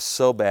 but it was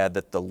so bad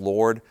that the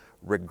Lord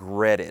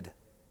regretted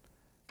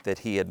that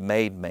He had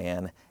made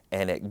man,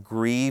 and it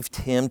grieved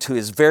Him to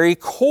His very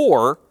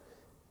core.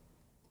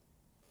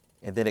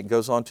 And then it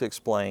goes on to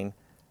explain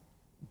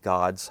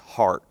God's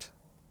heart.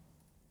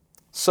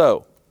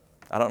 So,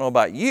 I don't know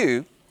about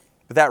you,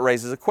 but that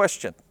raises a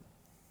question.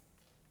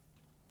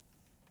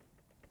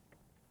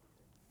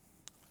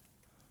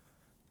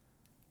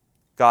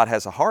 God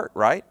has a heart,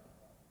 right?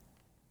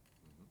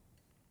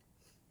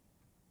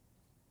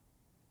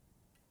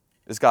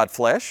 Is God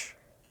flesh?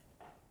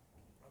 I'm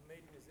made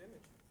in His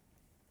image.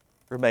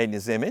 We're made in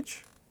His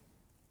image.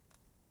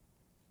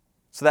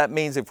 So that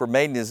means if we're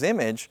made in His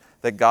image,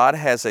 that God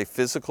has a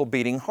physical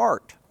beating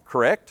heart,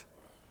 correct?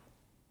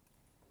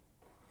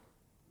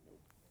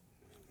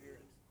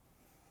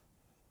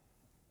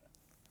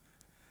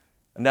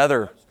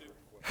 Another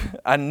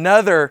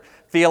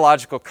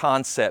theological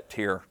concept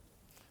here.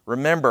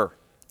 Remember,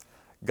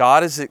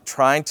 God is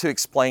trying to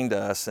explain to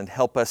us and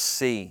help us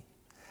see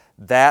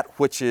that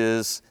which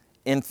is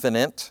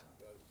infinite.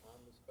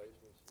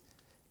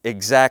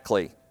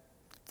 Exactly.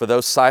 For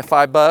those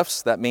sci-fi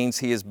buffs, that means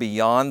He is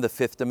beyond the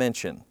fifth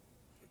dimension.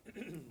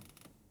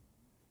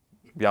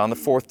 Beyond the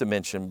fourth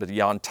dimension, but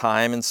beyond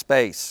time and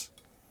space.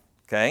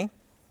 Okay?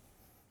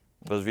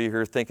 Those of you who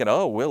are thinking,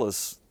 oh, Will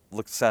is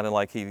sounding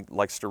like he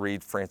likes to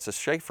read Francis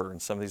Schaeffer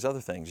and some of these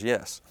other things.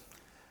 Yes.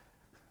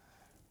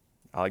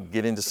 I'll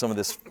get into some of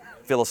this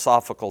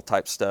philosophical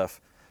type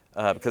stuff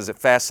because it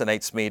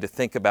fascinates me to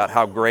think about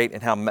how great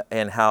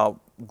and how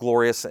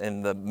glorious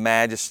and the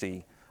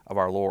majesty of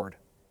our Lord.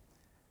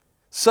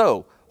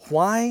 So,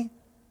 why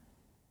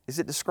is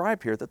it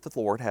described here that the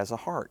Lord has a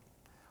heart?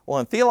 Well,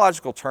 in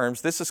theological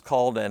terms, this is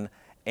called an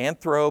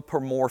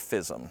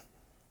anthropomorphism.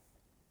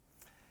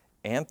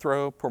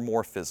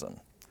 Anthropomorphism.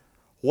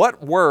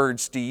 What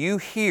words do you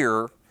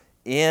hear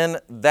in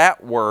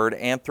that word,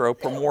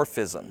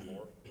 anthropomorphism?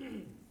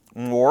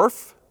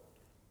 Morph,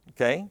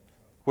 okay,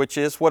 which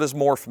is, what does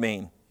morph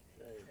mean?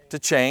 To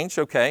change,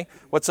 okay.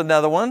 What's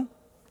another one?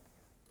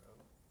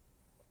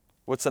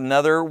 What's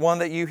another one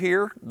that you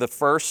hear? The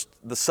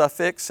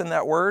suffix in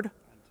that word?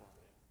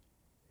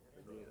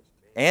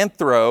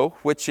 Anthro,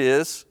 which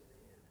is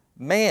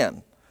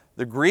man.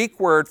 The Greek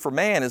word for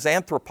man is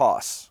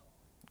anthropos,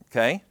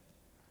 okay?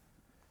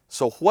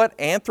 So what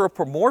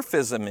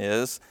anthropomorphism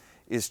is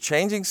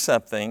changing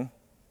something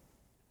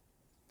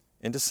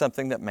into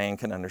something that man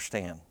can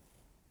understand.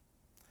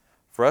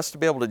 For us to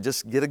be able to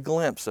just get a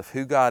glimpse of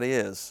who God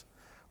is,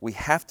 we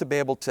have to be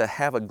able to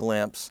have a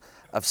glimpse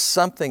of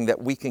something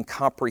that we can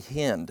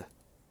comprehend.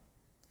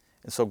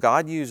 And so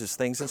God uses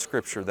things in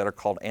Scripture that are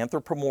called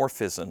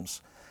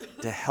anthropomorphisms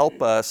to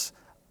help us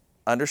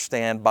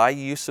understand by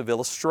use of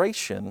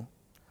illustration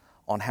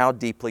on how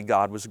deeply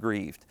God was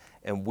grieved.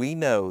 And we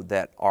know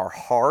that our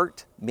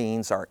heart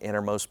means our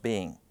innermost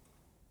being.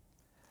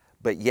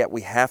 But yet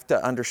we have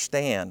to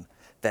understand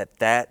that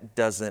that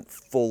doesn't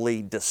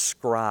fully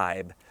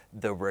describe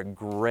the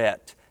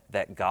regret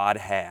that God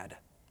had.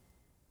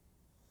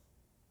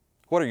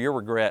 What are your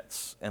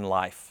regrets in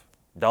life?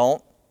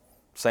 Don't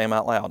say them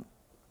out loud.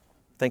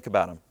 Think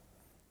about them.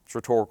 It's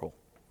rhetorical.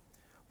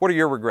 What are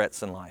your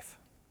regrets in life?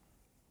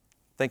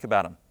 Think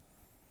about them.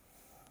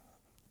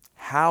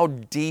 How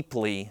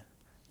deeply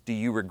do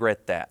you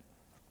regret that?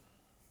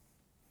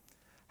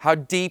 How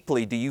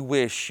deeply do you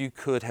wish you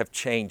could have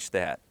changed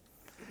that?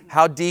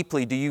 How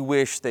deeply do you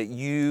wish that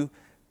you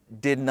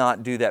did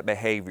not do that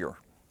behavior?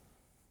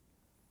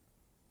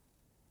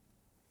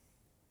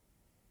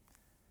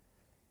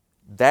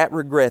 That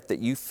regret that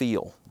you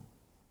feel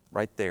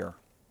right there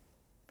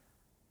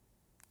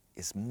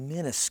is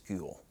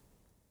minuscule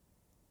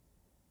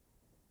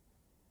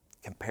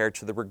compared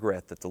to the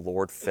regret that the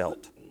Lord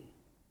felt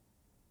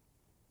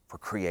for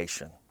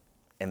creation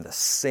and the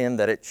sin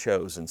that it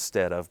chose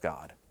instead of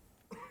God.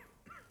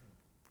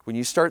 When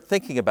you start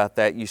thinking about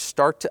that, you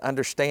start to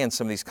understand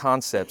some of these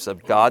concepts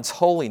of God's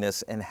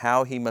holiness and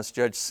how He must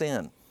judge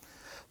sin.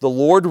 The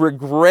Lord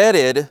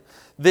regretted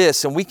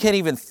this, and we can't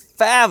even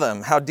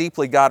fathom how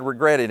deeply God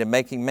regretted in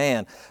making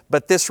man.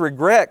 But this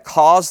regret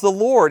caused the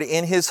Lord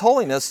in His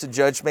holiness to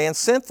judge man's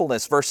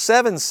sinfulness. Verse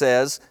 7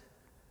 says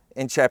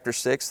in chapter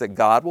 6 that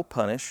God will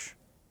punish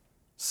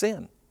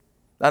sin.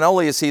 Not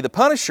only is He the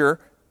punisher,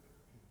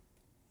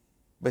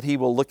 but He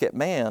will look at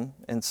man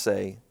and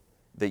say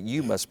that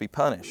you must be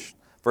punished.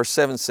 Verse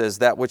 7 says,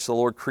 that which the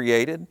Lord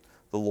created,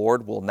 the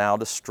Lord will now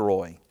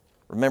destroy.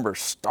 Remember,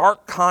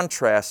 stark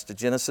contrast to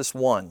Genesis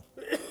 1.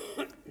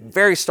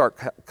 Very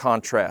stark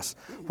contrast,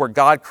 where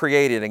God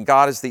created, and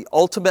God is the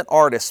ultimate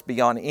artist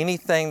beyond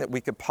anything that we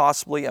could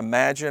possibly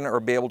imagine or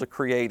be able to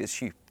create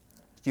as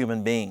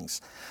human beings.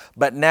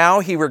 But now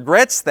He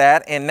regrets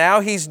that, and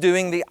now He's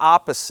doing the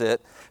opposite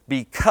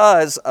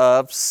because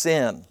of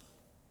sin.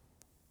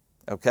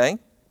 Okay?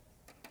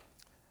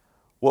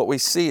 What we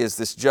see is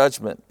this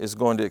judgment is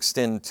going to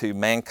extend to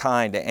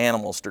mankind, to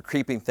animals, to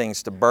creeping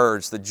things, to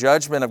birds. The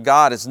judgment of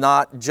God is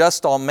not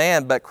just on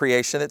man, but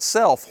creation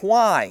itself.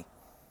 Why?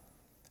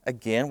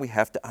 Again, we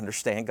have to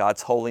understand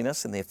God's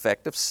holiness and the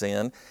effect of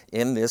sin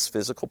in this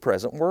physical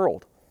present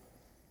world.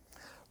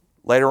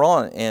 Later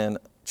on in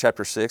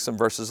chapter 6 and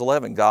verses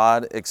 11,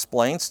 God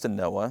explains to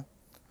Noah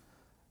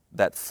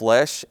that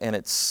flesh and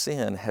its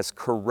sin has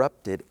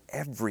corrupted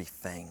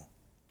everything.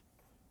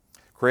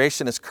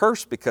 Creation is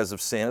cursed because of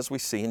sin, as we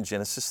see in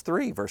Genesis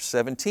 3, verse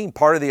 17.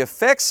 Part of the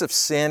effects of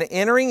sin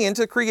entering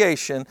into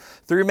creation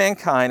through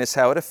mankind is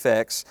how it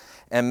affects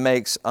and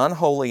makes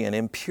unholy and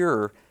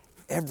impure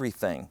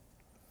everything.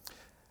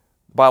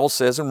 The Bible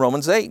says in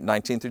Romans 8,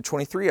 19 through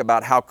 23,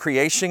 about how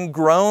creation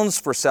groans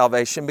for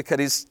salvation because it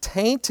is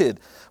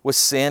tainted with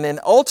sin. And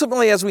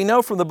ultimately, as we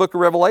know from the book of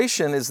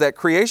Revelation, is that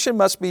creation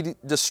must be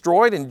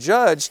destroyed and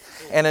judged,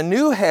 and a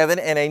new heaven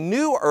and a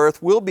new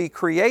earth will be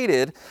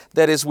created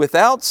that is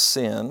without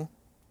sin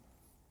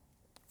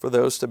for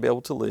those to be able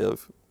to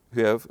live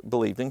who have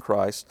believed in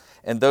Christ.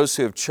 And those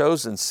who have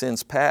chosen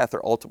sin's path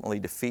are ultimately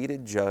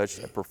defeated, judged,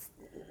 and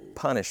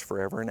punished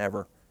forever and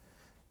ever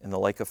in the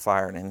lake of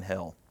fire and in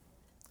hell.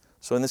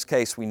 So in this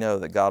case, we know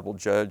that God will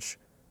judge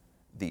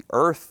the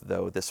earth,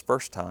 though, this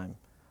first time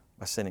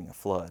by sending a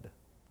flood.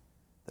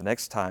 The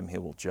next time He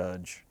will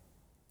judge,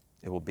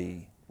 it will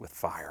be with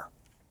fire.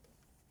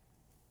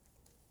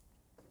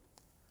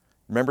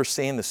 Remember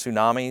seeing the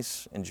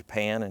tsunamis in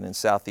Japan and in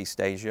Southeast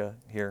Asia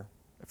here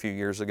a few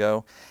years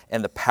ago?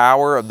 And the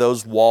power of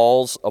those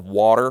walls of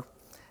water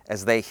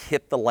as they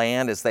hit the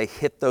land, as they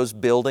hit those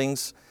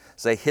buildings,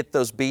 as they hit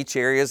those beach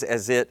areas,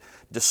 as it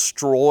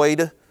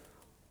destroyed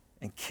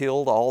and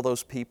killed all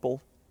those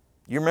people.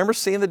 You remember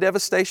seeing the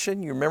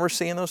devastation? You remember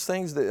seeing those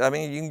things? I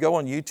mean, you can go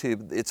on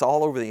YouTube. It's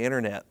all over the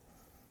internet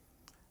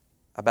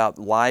about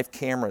live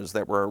cameras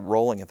that were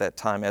rolling at that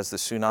time as the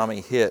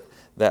tsunami hit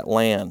that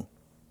land.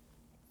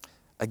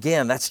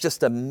 Again, that's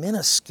just a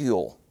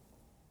minuscule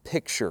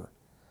picture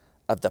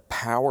of the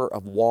power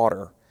of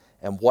water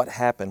and what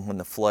happened when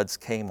the floods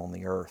came on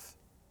the earth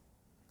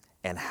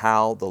and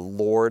how the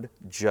Lord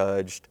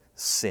judged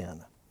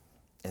sin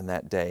in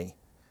that day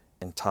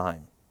and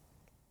time.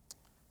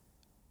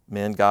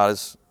 Men, God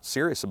is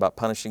serious about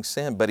punishing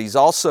sin, but He's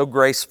also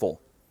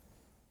graceful.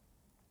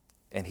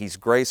 And He's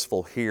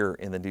graceful here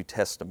in the New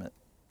Testament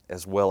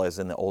as well as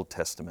in the Old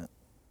Testament.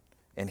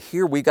 And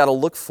here we got to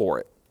look for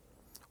it.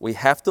 We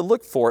have to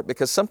look for it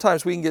because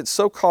sometimes we can get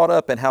so caught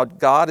up in how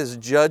God is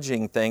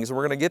judging things, and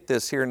we're going to get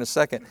this here in a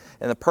second,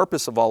 and the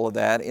purpose of all of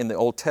that in the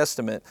Old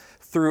Testament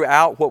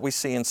throughout what we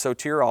see in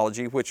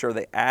soteriology, which are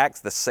the acts,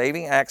 the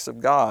saving acts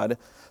of God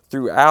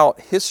throughout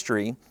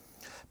history.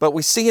 But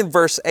we see in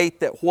verse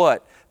 8 that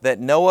what? That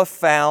Noah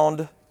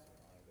found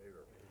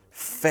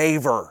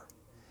favor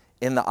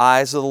in the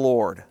eyes of the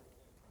Lord.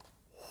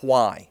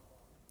 Why?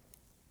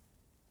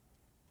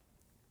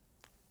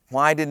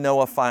 Why did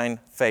Noah find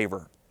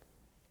favor?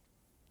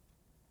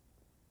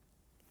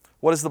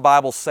 What does the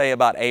Bible say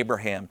about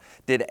Abraham?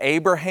 Did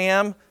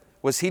Abraham,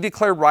 was he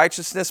declared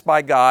righteousness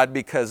by God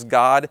because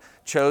God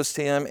chose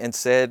him and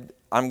said,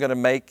 I'm going to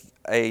make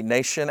a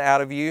nation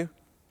out of you,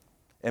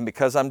 and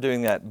because I'm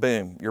doing that,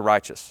 boom, you're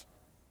righteous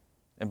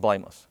and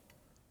blameless?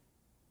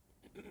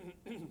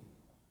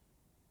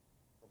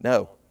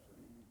 No.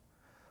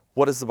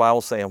 What does the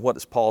Bible say and what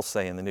does Paul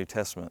say in the New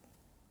Testament?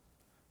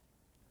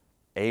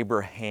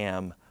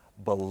 Abraham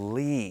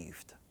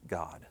believed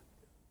God.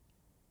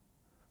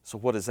 So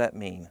what does that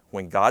mean?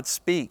 When God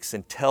speaks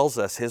and tells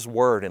us His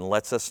Word and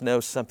lets us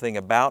know something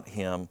about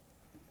Him,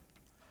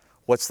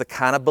 what's the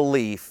kind of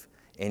belief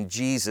in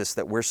Jesus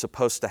that we're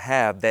supposed to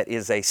have that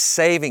is a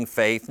saving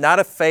faith, not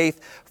a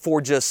faith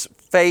for just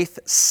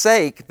faith's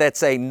sake,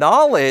 that's a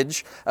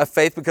knowledge of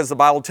faith, because the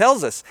Bible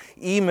tells us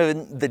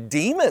even the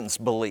demons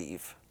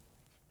believe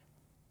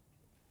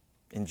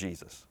in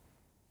Jesus.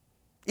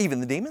 Even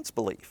the demons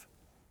believe.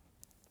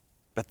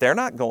 But they're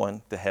not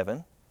going to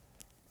heaven.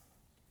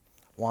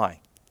 Why?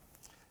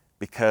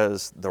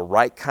 Because the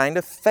right kind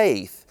of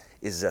faith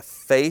is a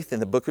faith in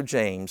the book of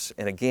James.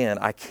 And again,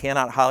 I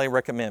cannot highly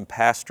recommend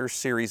Pastor's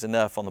series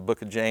enough on the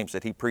book of James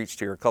that he preached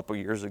here a couple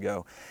years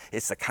ago.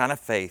 It's the kind of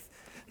faith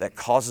that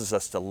causes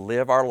us to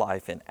live our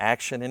life in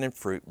action and in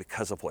fruit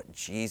because of what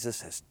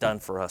Jesus has done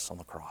for us on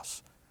the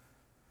cross.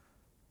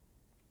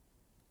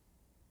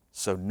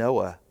 So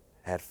Noah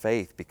had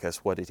faith because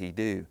what did he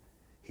do?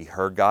 He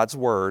heard God's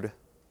word,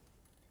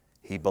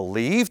 he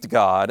believed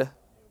God,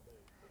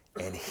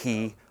 and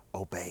he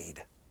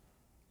obeyed.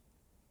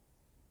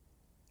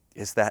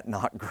 Is that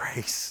not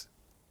grace?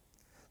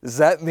 Does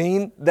that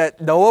mean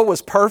that Noah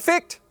was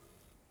perfect?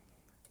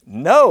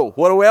 No.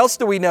 What else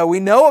do we know? We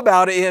know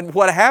about it in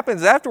what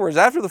happens afterwards,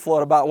 after the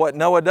flood, about what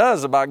Noah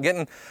does, about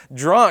getting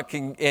drunk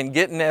and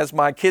getting, as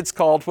my kids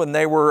called when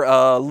they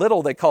were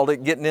little, they called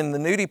it getting in the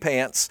nudie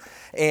pants.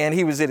 And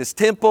he was at his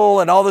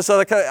temple and all this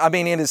other,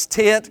 in his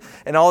tent,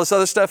 and all this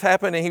other stuff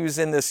happened, and he was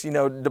in this,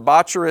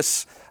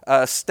 debaucherous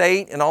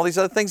state and all these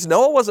other things.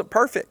 Noah wasn't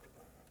perfect.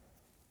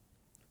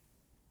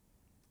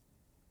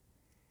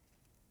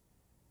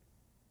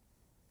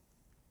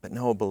 But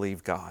Noah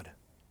believed God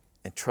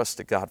and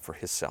trusted God for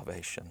his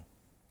salvation.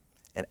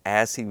 And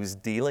as he was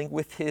dealing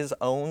with his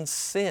own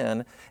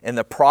sin and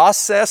the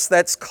process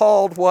that's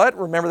called what?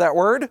 Remember that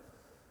word?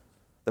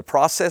 The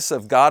process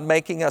of God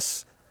making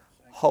us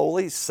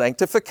holy,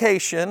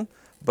 sanctification.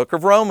 Book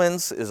of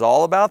Romans is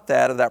all about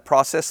that, of that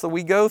process that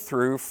we go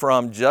through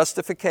from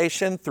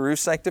justification through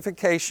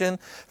sanctification,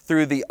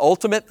 through the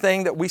ultimate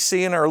thing that we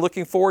see and are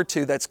looking forward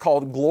to that's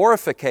called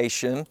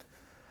glorification,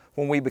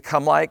 when we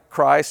become like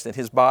Christ in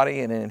His body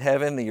and in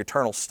heaven, the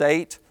eternal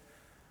state,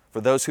 for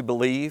those who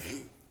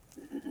believe.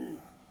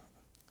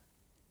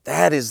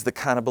 That is the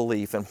kind of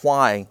belief and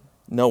why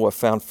Noah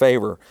found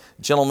favor.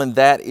 Gentlemen,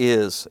 that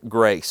is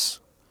grace.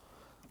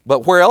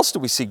 But where else do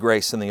we see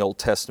grace in the Old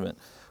Testament?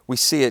 We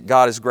see it,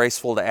 God is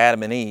graceful to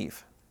Adam and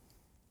Eve.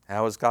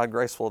 How is God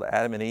graceful to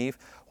Adam and Eve?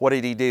 What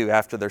did He do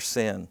after their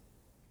sin?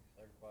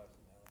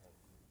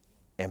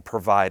 And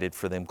provided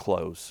for them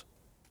clothes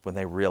when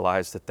they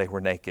realized that they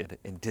were naked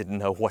and didn't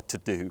know what to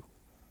do.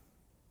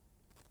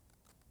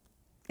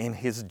 In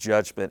His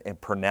judgment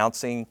and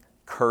pronouncing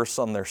curse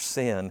on their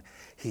sin,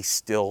 He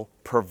still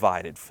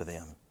provided for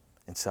them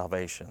in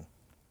salvation.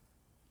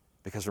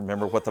 Because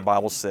remember what the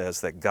Bible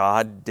says, that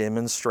God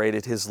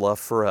demonstrated His love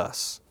for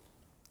us,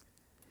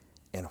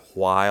 and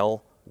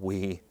while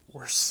we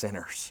were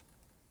sinners,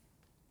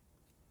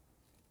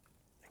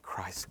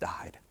 Christ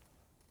died.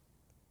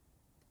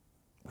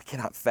 We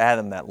cannot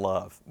fathom that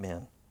love,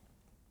 men.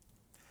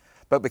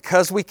 But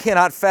because we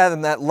cannot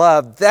fathom that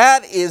love,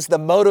 that is the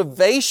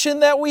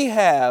motivation that we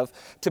have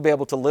to be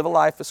able to live a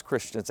life as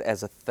Christians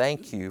as a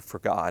thank you for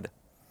God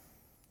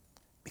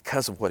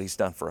because of what He's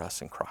done for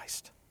us in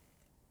Christ.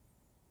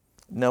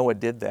 Noah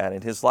did that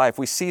in his life.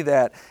 We see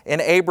that in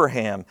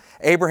Abraham.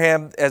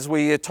 Abraham, as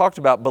we talked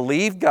about,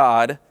 believed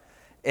God,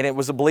 and it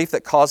was a belief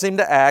that caused him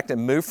to act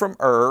and move from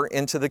Ur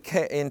into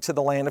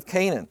the land of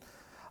Canaan.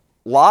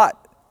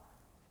 Lot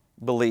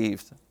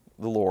believed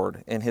the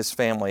Lord and his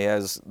family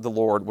as the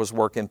Lord was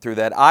working through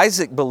that.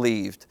 Isaac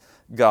believed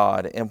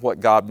God and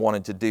what God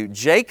wanted to do.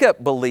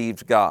 Jacob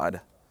believed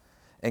God,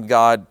 and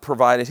God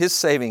provided His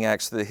saving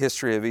acts to the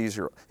history of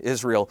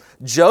Israel.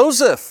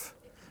 Joseph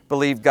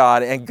believed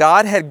God, and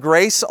God had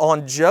grace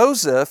on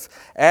Joseph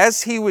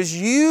as He was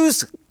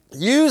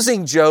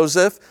using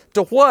Joseph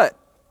to what?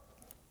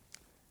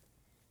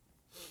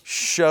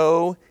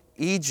 Show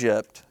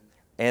Egypt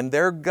and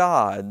their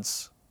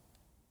gods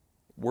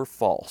were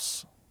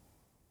false.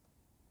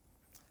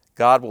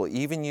 God will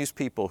even use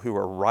people who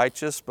are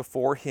righteous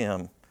before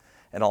Him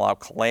and allow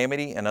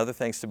calamity and other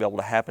things to be able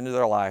to happen to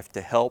their life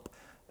to help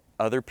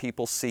other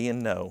people see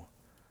and know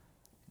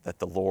that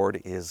the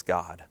Lord is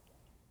God.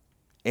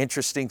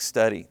 Interesting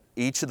study.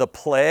 Each of the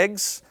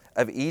plagues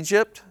of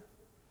Egypt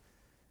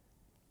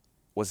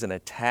was an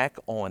attack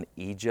on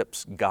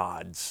Egypt's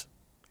gods,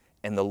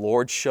 and the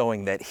Lord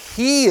showing that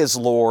He is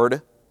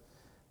Lord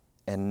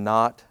and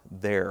not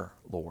their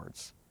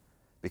lords.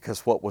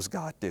 Because what was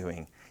God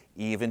doing?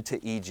 Even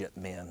to Egypt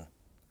men,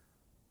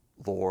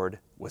 Lord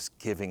was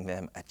giving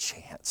them a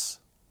chance,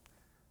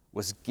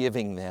 was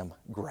giving them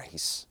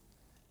grace.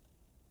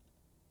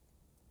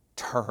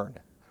 Turn,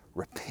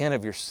 repent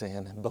of your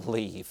sin, and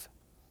believe.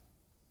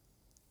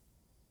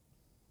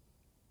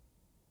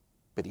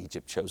 But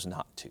Egypt chose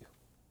not to.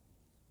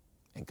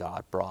 And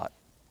God brought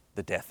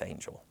the death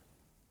angel.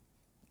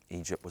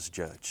 Egypt was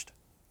judged.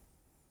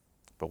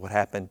 But what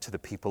happened to the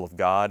people of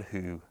God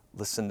who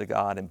listened to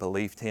God and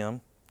believed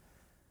Him?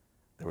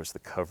 There was the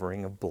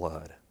covering of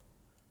blood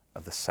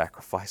of the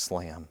sacrificed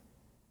lamb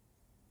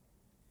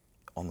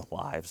on the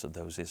lives of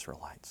those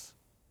Israelites,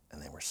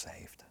 and they were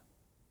saved.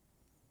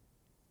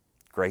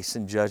 Grace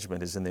and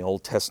judgment is in the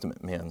Old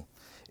Testament, men.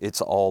 It's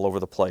all over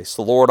the place.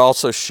 The Lord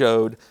also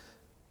showed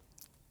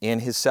in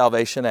His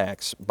salvation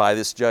acts by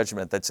this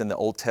judgment that's in the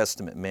Old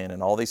Testament, men,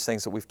 and all these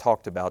things that we've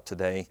talked about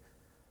today,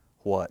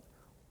 what?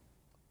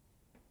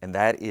 And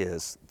that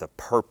is the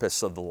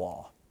purpose of the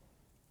law.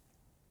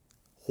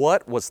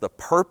 What was the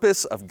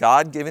purpose of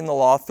God giving the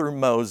law through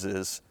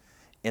Moses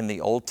in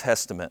the Old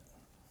Testament?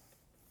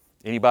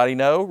 Anybody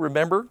know,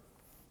 remember?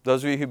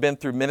 Those of you who've been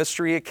through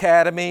Ministry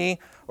Academy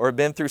or have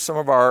been through some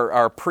of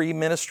our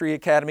pre-Ministry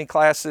Academy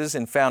classes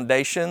and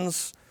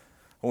foundations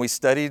when we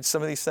studied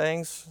some of these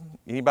things,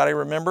 anybody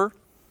remember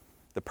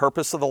the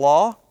purpose of the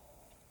law?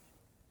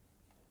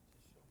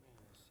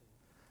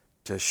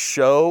 To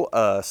show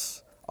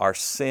us our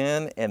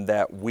sin and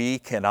that we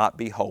cannot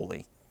be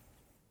holy.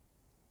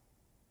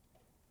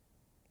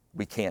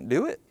 We can't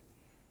do it.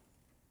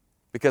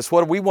 Because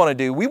what do we want to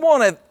do? We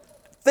want to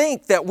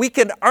think that we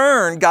can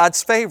earn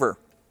God's favor.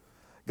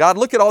 God,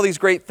 look at all these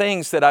great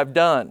things that I've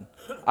done.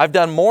 I've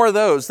done more of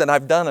those than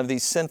I've done of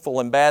these sinful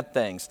and bad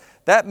things.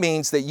 That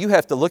means that you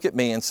have to look at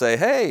me and say,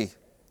 hey,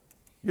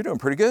 you're doing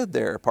pretty good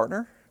there,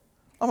 partner.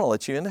 I'm going to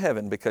let you into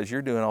heaven because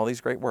you're doing all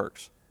these great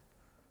works.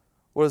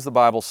 What does the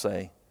Bible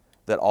say?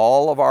 That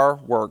all of our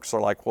works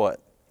are like what?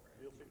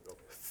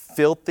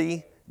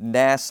 Filthy,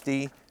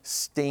 nasty,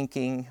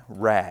 stinking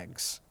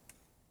rags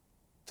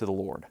to the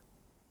Lord.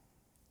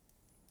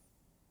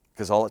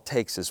 Because all it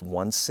takes is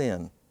one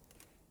sin,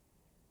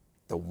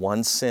 the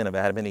one sin of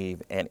Adam and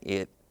Eve, and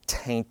it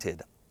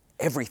tainted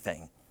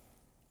everything.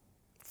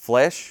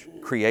 Flesh,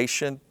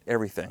 creation,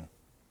 everything.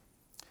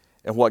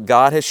 And what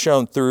God has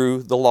shown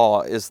through the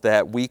law is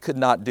that we could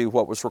not do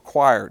what was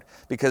required,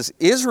 because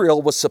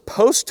Israel was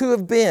supposed to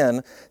have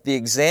been the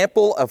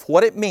example of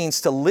what it means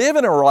to live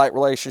in a right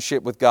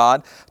relationship with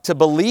God, to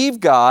believe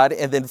God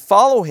and then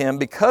follow Him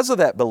because of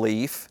that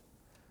belief.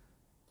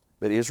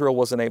 But Israel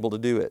wasn't able to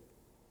do it.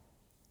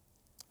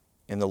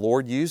 And the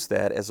Lord used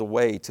that as a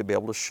way to be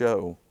able to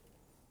show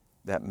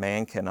that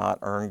man cannot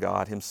earn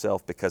God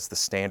himself because the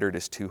standard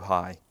is too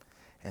high.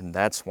 And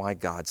that's why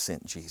God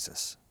sent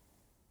Jesus.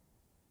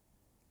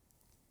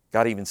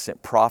 God even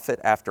sent prophet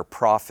after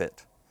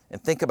prophet.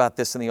 And think about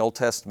this in the Old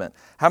Testament.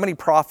 How many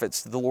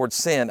prophets did the Lord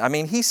send? I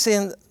mean, He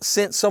sent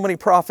so many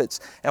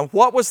prophets. And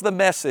what was the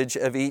message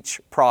of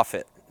each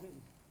prophet?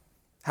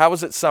 How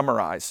was it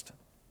summarized?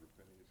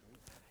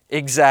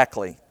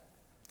 Exactly.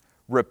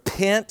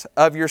 Repent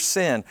of your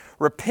sin.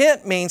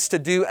 Repent means to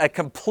do a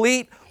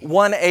complete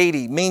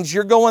 180. Means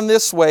you're going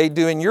this way,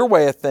 doing your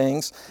way of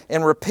things.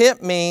 And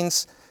repent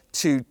means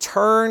to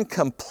turn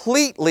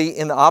completely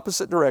in the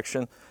opposite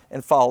direction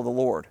and follow the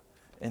Lord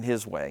in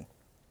His way.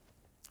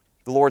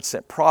 The Lord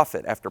sent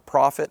prophet after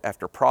prophet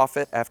after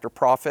prophet after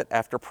prophet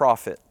after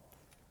prophet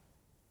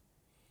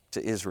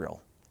to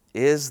Israel.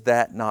 Is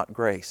that not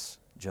grace,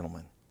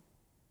 gentlemen?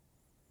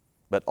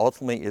 But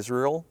ultimately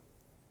Israel,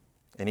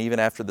 and even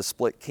after the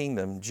split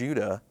kingdom,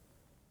 Judah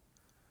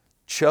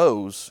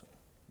chose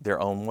their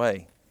own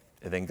way.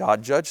 And then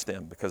God judged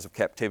them because of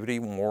captivity,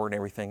 war, and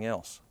everything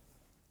else.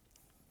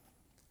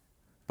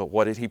 But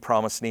what did He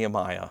promise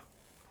Nehemiah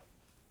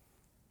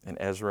and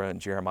Ezra and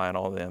Jeremiah and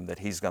all of them? That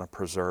He's going to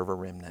preserve a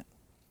remnant.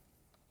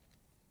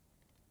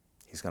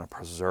 He's going to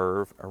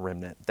preserve a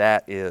remnant.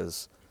 That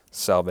is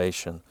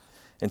salvation.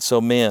 And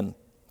so, men,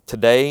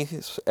 today,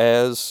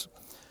 as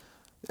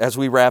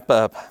we wrap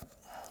up,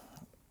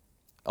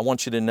 I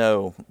want you to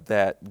know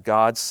that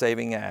God's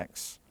saving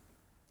acts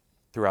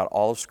throughout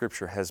all of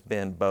Scripture has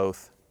been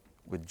both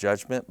with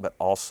judgment but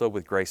also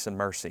with grace and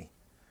mercy.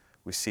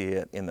 We see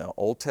it in the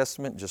Old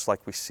Testament just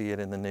like we see it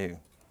in the New.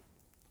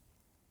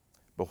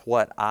 But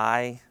what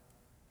I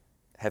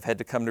have had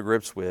to come to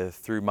grips with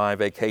through my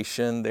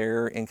vacation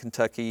there in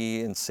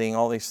Kentucky and seeing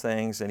all these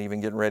things and even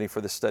getting ready for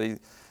the study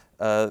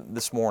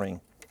this morning,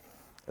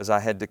 as I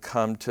had to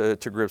come to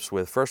grips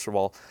with, first of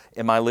all,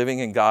 am I living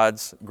in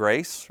God's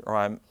grace or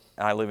am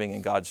I living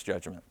in God's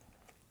judgment?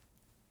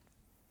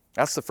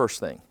 That's the first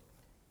thing.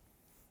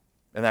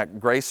 And that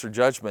grace or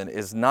judgment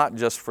is not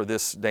just for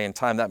this day and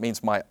time. That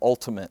means my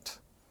ultimate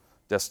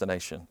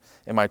destination.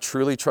 Am I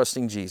truly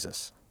trusting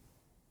Jesus?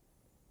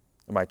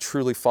 Am I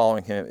truly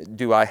following Him?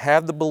 Do I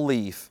have the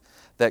belief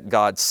that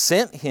God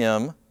sent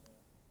Him,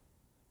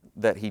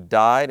 that He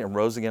died and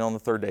rose again on the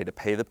third day to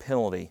pay the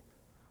penalty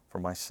for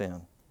my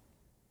sin?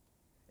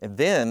 And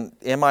then,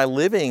 am I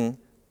living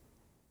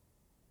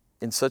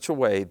in such a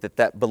way that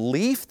that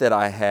belief that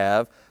I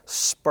have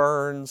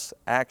spurns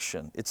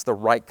action? It's the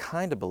right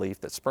kind of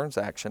belief that spurns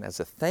action as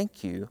a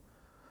thank you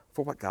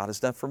for what God has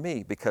done for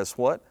me. Because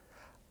what?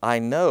 I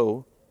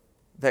know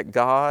that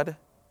God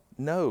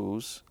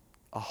knows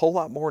a whole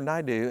lot more than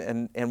I do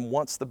and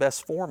wants the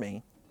best for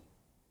me.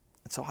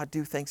 And so I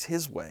do things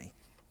His way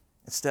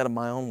instead of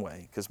my own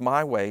way. Because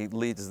my way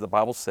leads, as the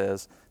Bible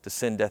says, to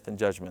sin, death, and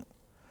judgment.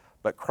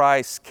 But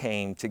Christ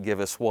came to give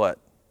us what?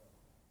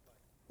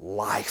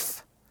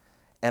 Life.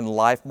 And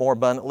life more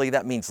abundantly.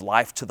 That means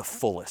life to the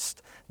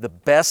fullest. The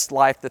best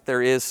life that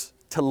there is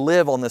to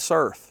live on this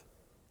earth.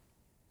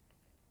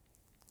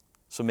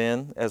 So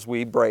men, as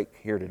we break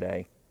here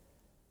today,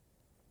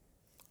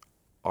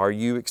 are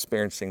you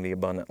experiencing the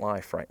abundant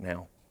life right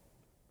now?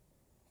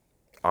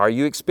 Are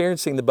you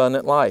experiencing the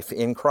abundant life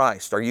in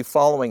Christ? Are you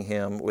following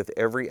Him with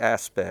every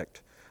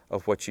aspect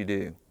of what you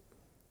do?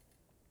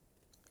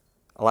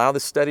 Allow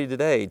the study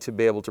today to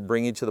be able to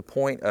bring you to the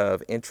point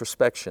of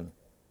introspection,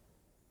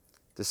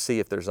 to see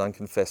if there's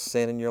unconfessed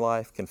sin in your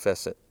life,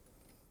 confess it.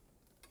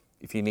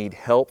 If you need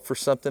help for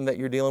something that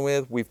you're dealing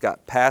with, we've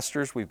got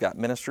pastors, we've got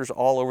ministers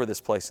all over this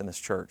place in this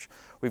church.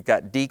 We've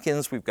got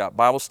deacons, we've got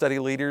Bible study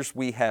leaders,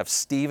 we have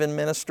Stephen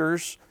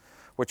ministers,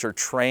 which are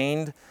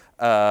trained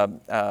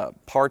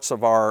parts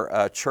of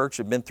our church,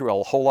 have been through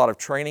a whole lot of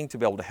training to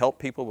be able to help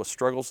people with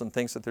struggles and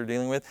things that they're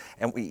dealing with.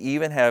 And we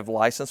even have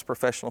licensed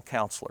professional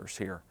counselors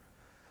here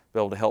to be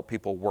able to help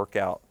people work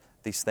out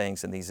these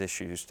things and these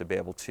issues, to be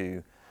able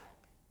to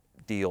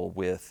deal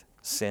with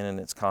sin and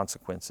its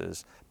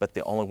consequences. But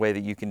the only way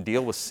that you can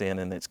deal with sin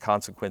and its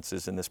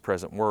consequences in this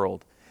present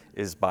world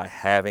is by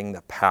having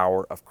the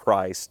power of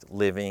Christ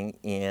living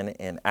in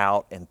and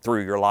out and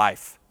through your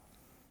life.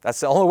 That's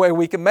the only way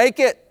we can make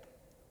it.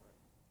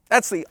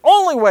 That's the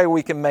only way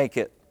we can make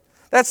it.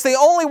 That's the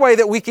only way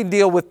that we can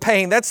deal with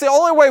pain. That's the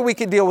only way we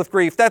can deal with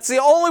grief. That's the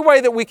only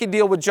way that we can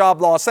deal with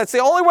job loss. That's the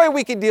only way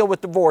we can deal with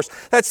divorce.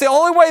 That's the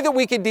only way that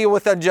we can deal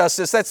with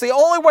injustice. That's the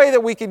only way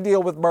that we can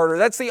deal with murder.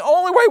 That's the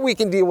only way we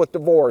can deal with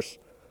divorce.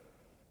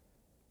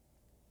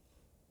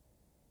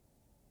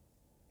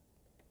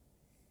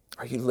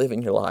 Are you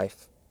living your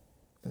life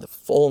in the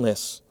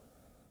fullness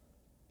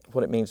of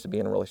what it means to be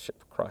in a relationship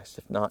with Christ?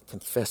 If not,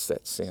 confess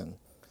that sin.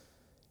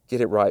 Get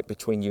it right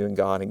between you and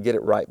God, and get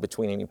it right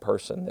between any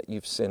person that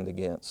you've sinned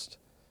against.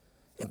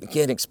 And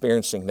begin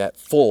experiencing that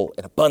full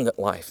and abundant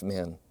life,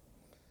 men.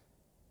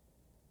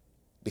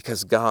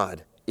 Because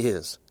God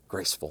is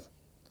graceful.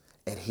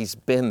 And He's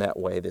been that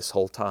way this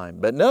whole time.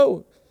 But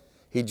no,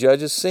 He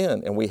judges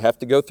sin. And we have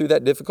to go through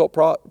that difficult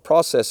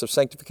process of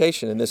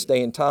sanctification in this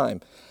day and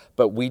time.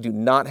 But we do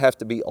not have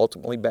to be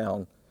ultimately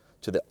bound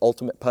to the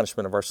ultimate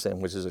punishment of our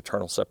sin, which is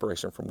eternal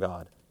separation from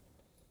God.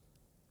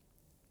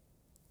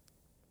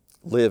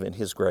 Live in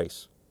His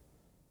grace.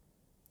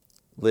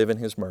 Live in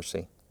His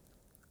mercy.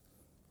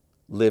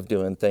 Live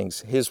doing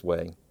things His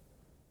way,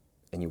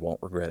 and you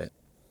won't regret it.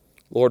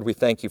 Lord, we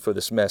thank You for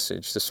this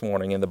message this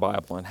morning in the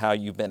Bible and how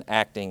You've been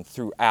acting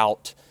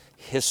throughout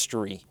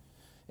history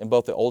in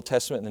both the Old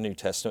Testament and the New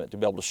Testament to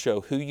be able to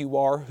show who You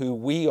are, who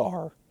we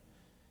are,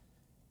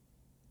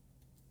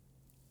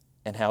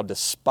 and how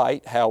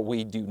despite how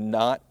we do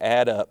not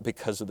add up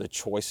because of the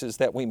choices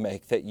that we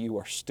make, that You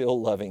are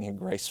still loving and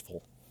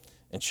graceful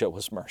and show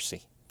us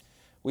mercy.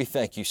 We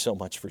thank You so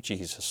much for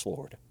Jesus,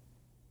 Lord.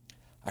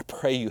 I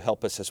pray You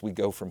help us as we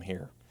go from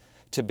here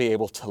to be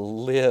able to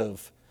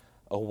live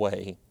a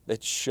way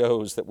that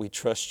shows that we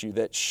trust You,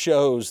 that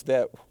shows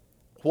that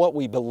what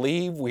we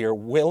believe we are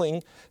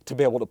willing to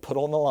be able to put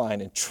on the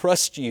line and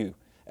trust You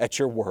at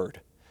Your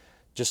word,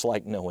 just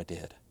like Noah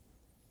did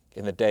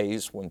in the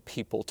days when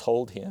people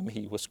told him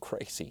he was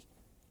crazy.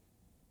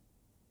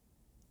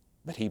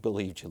 But he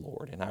believed You,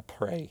 Lord, and I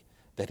pray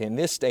that in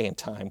this day and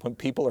time, when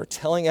people are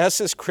telling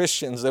us as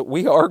Christians that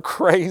we are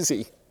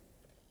crazy,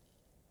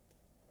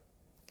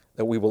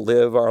 that we will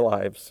live our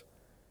lives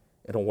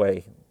in a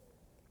way,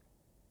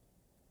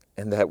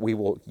 and that we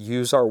will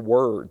use our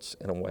words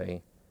in a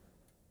way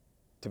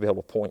to be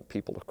able to point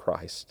people to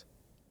Christ.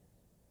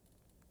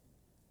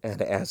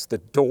 And as the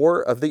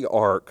door of the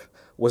ark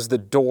was the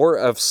door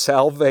of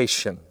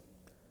salvation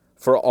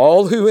for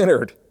all who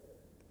entered,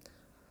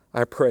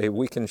 I pray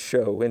we can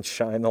show and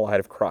shine the light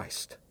of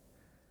Christ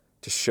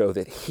to show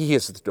that He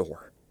is the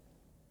door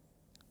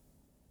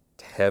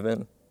to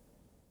heaven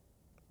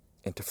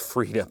and to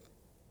freedom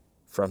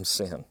from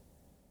sin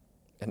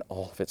and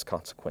all of its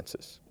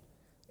consequences.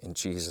 In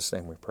Jesus'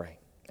 name we pray.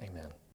 Amen.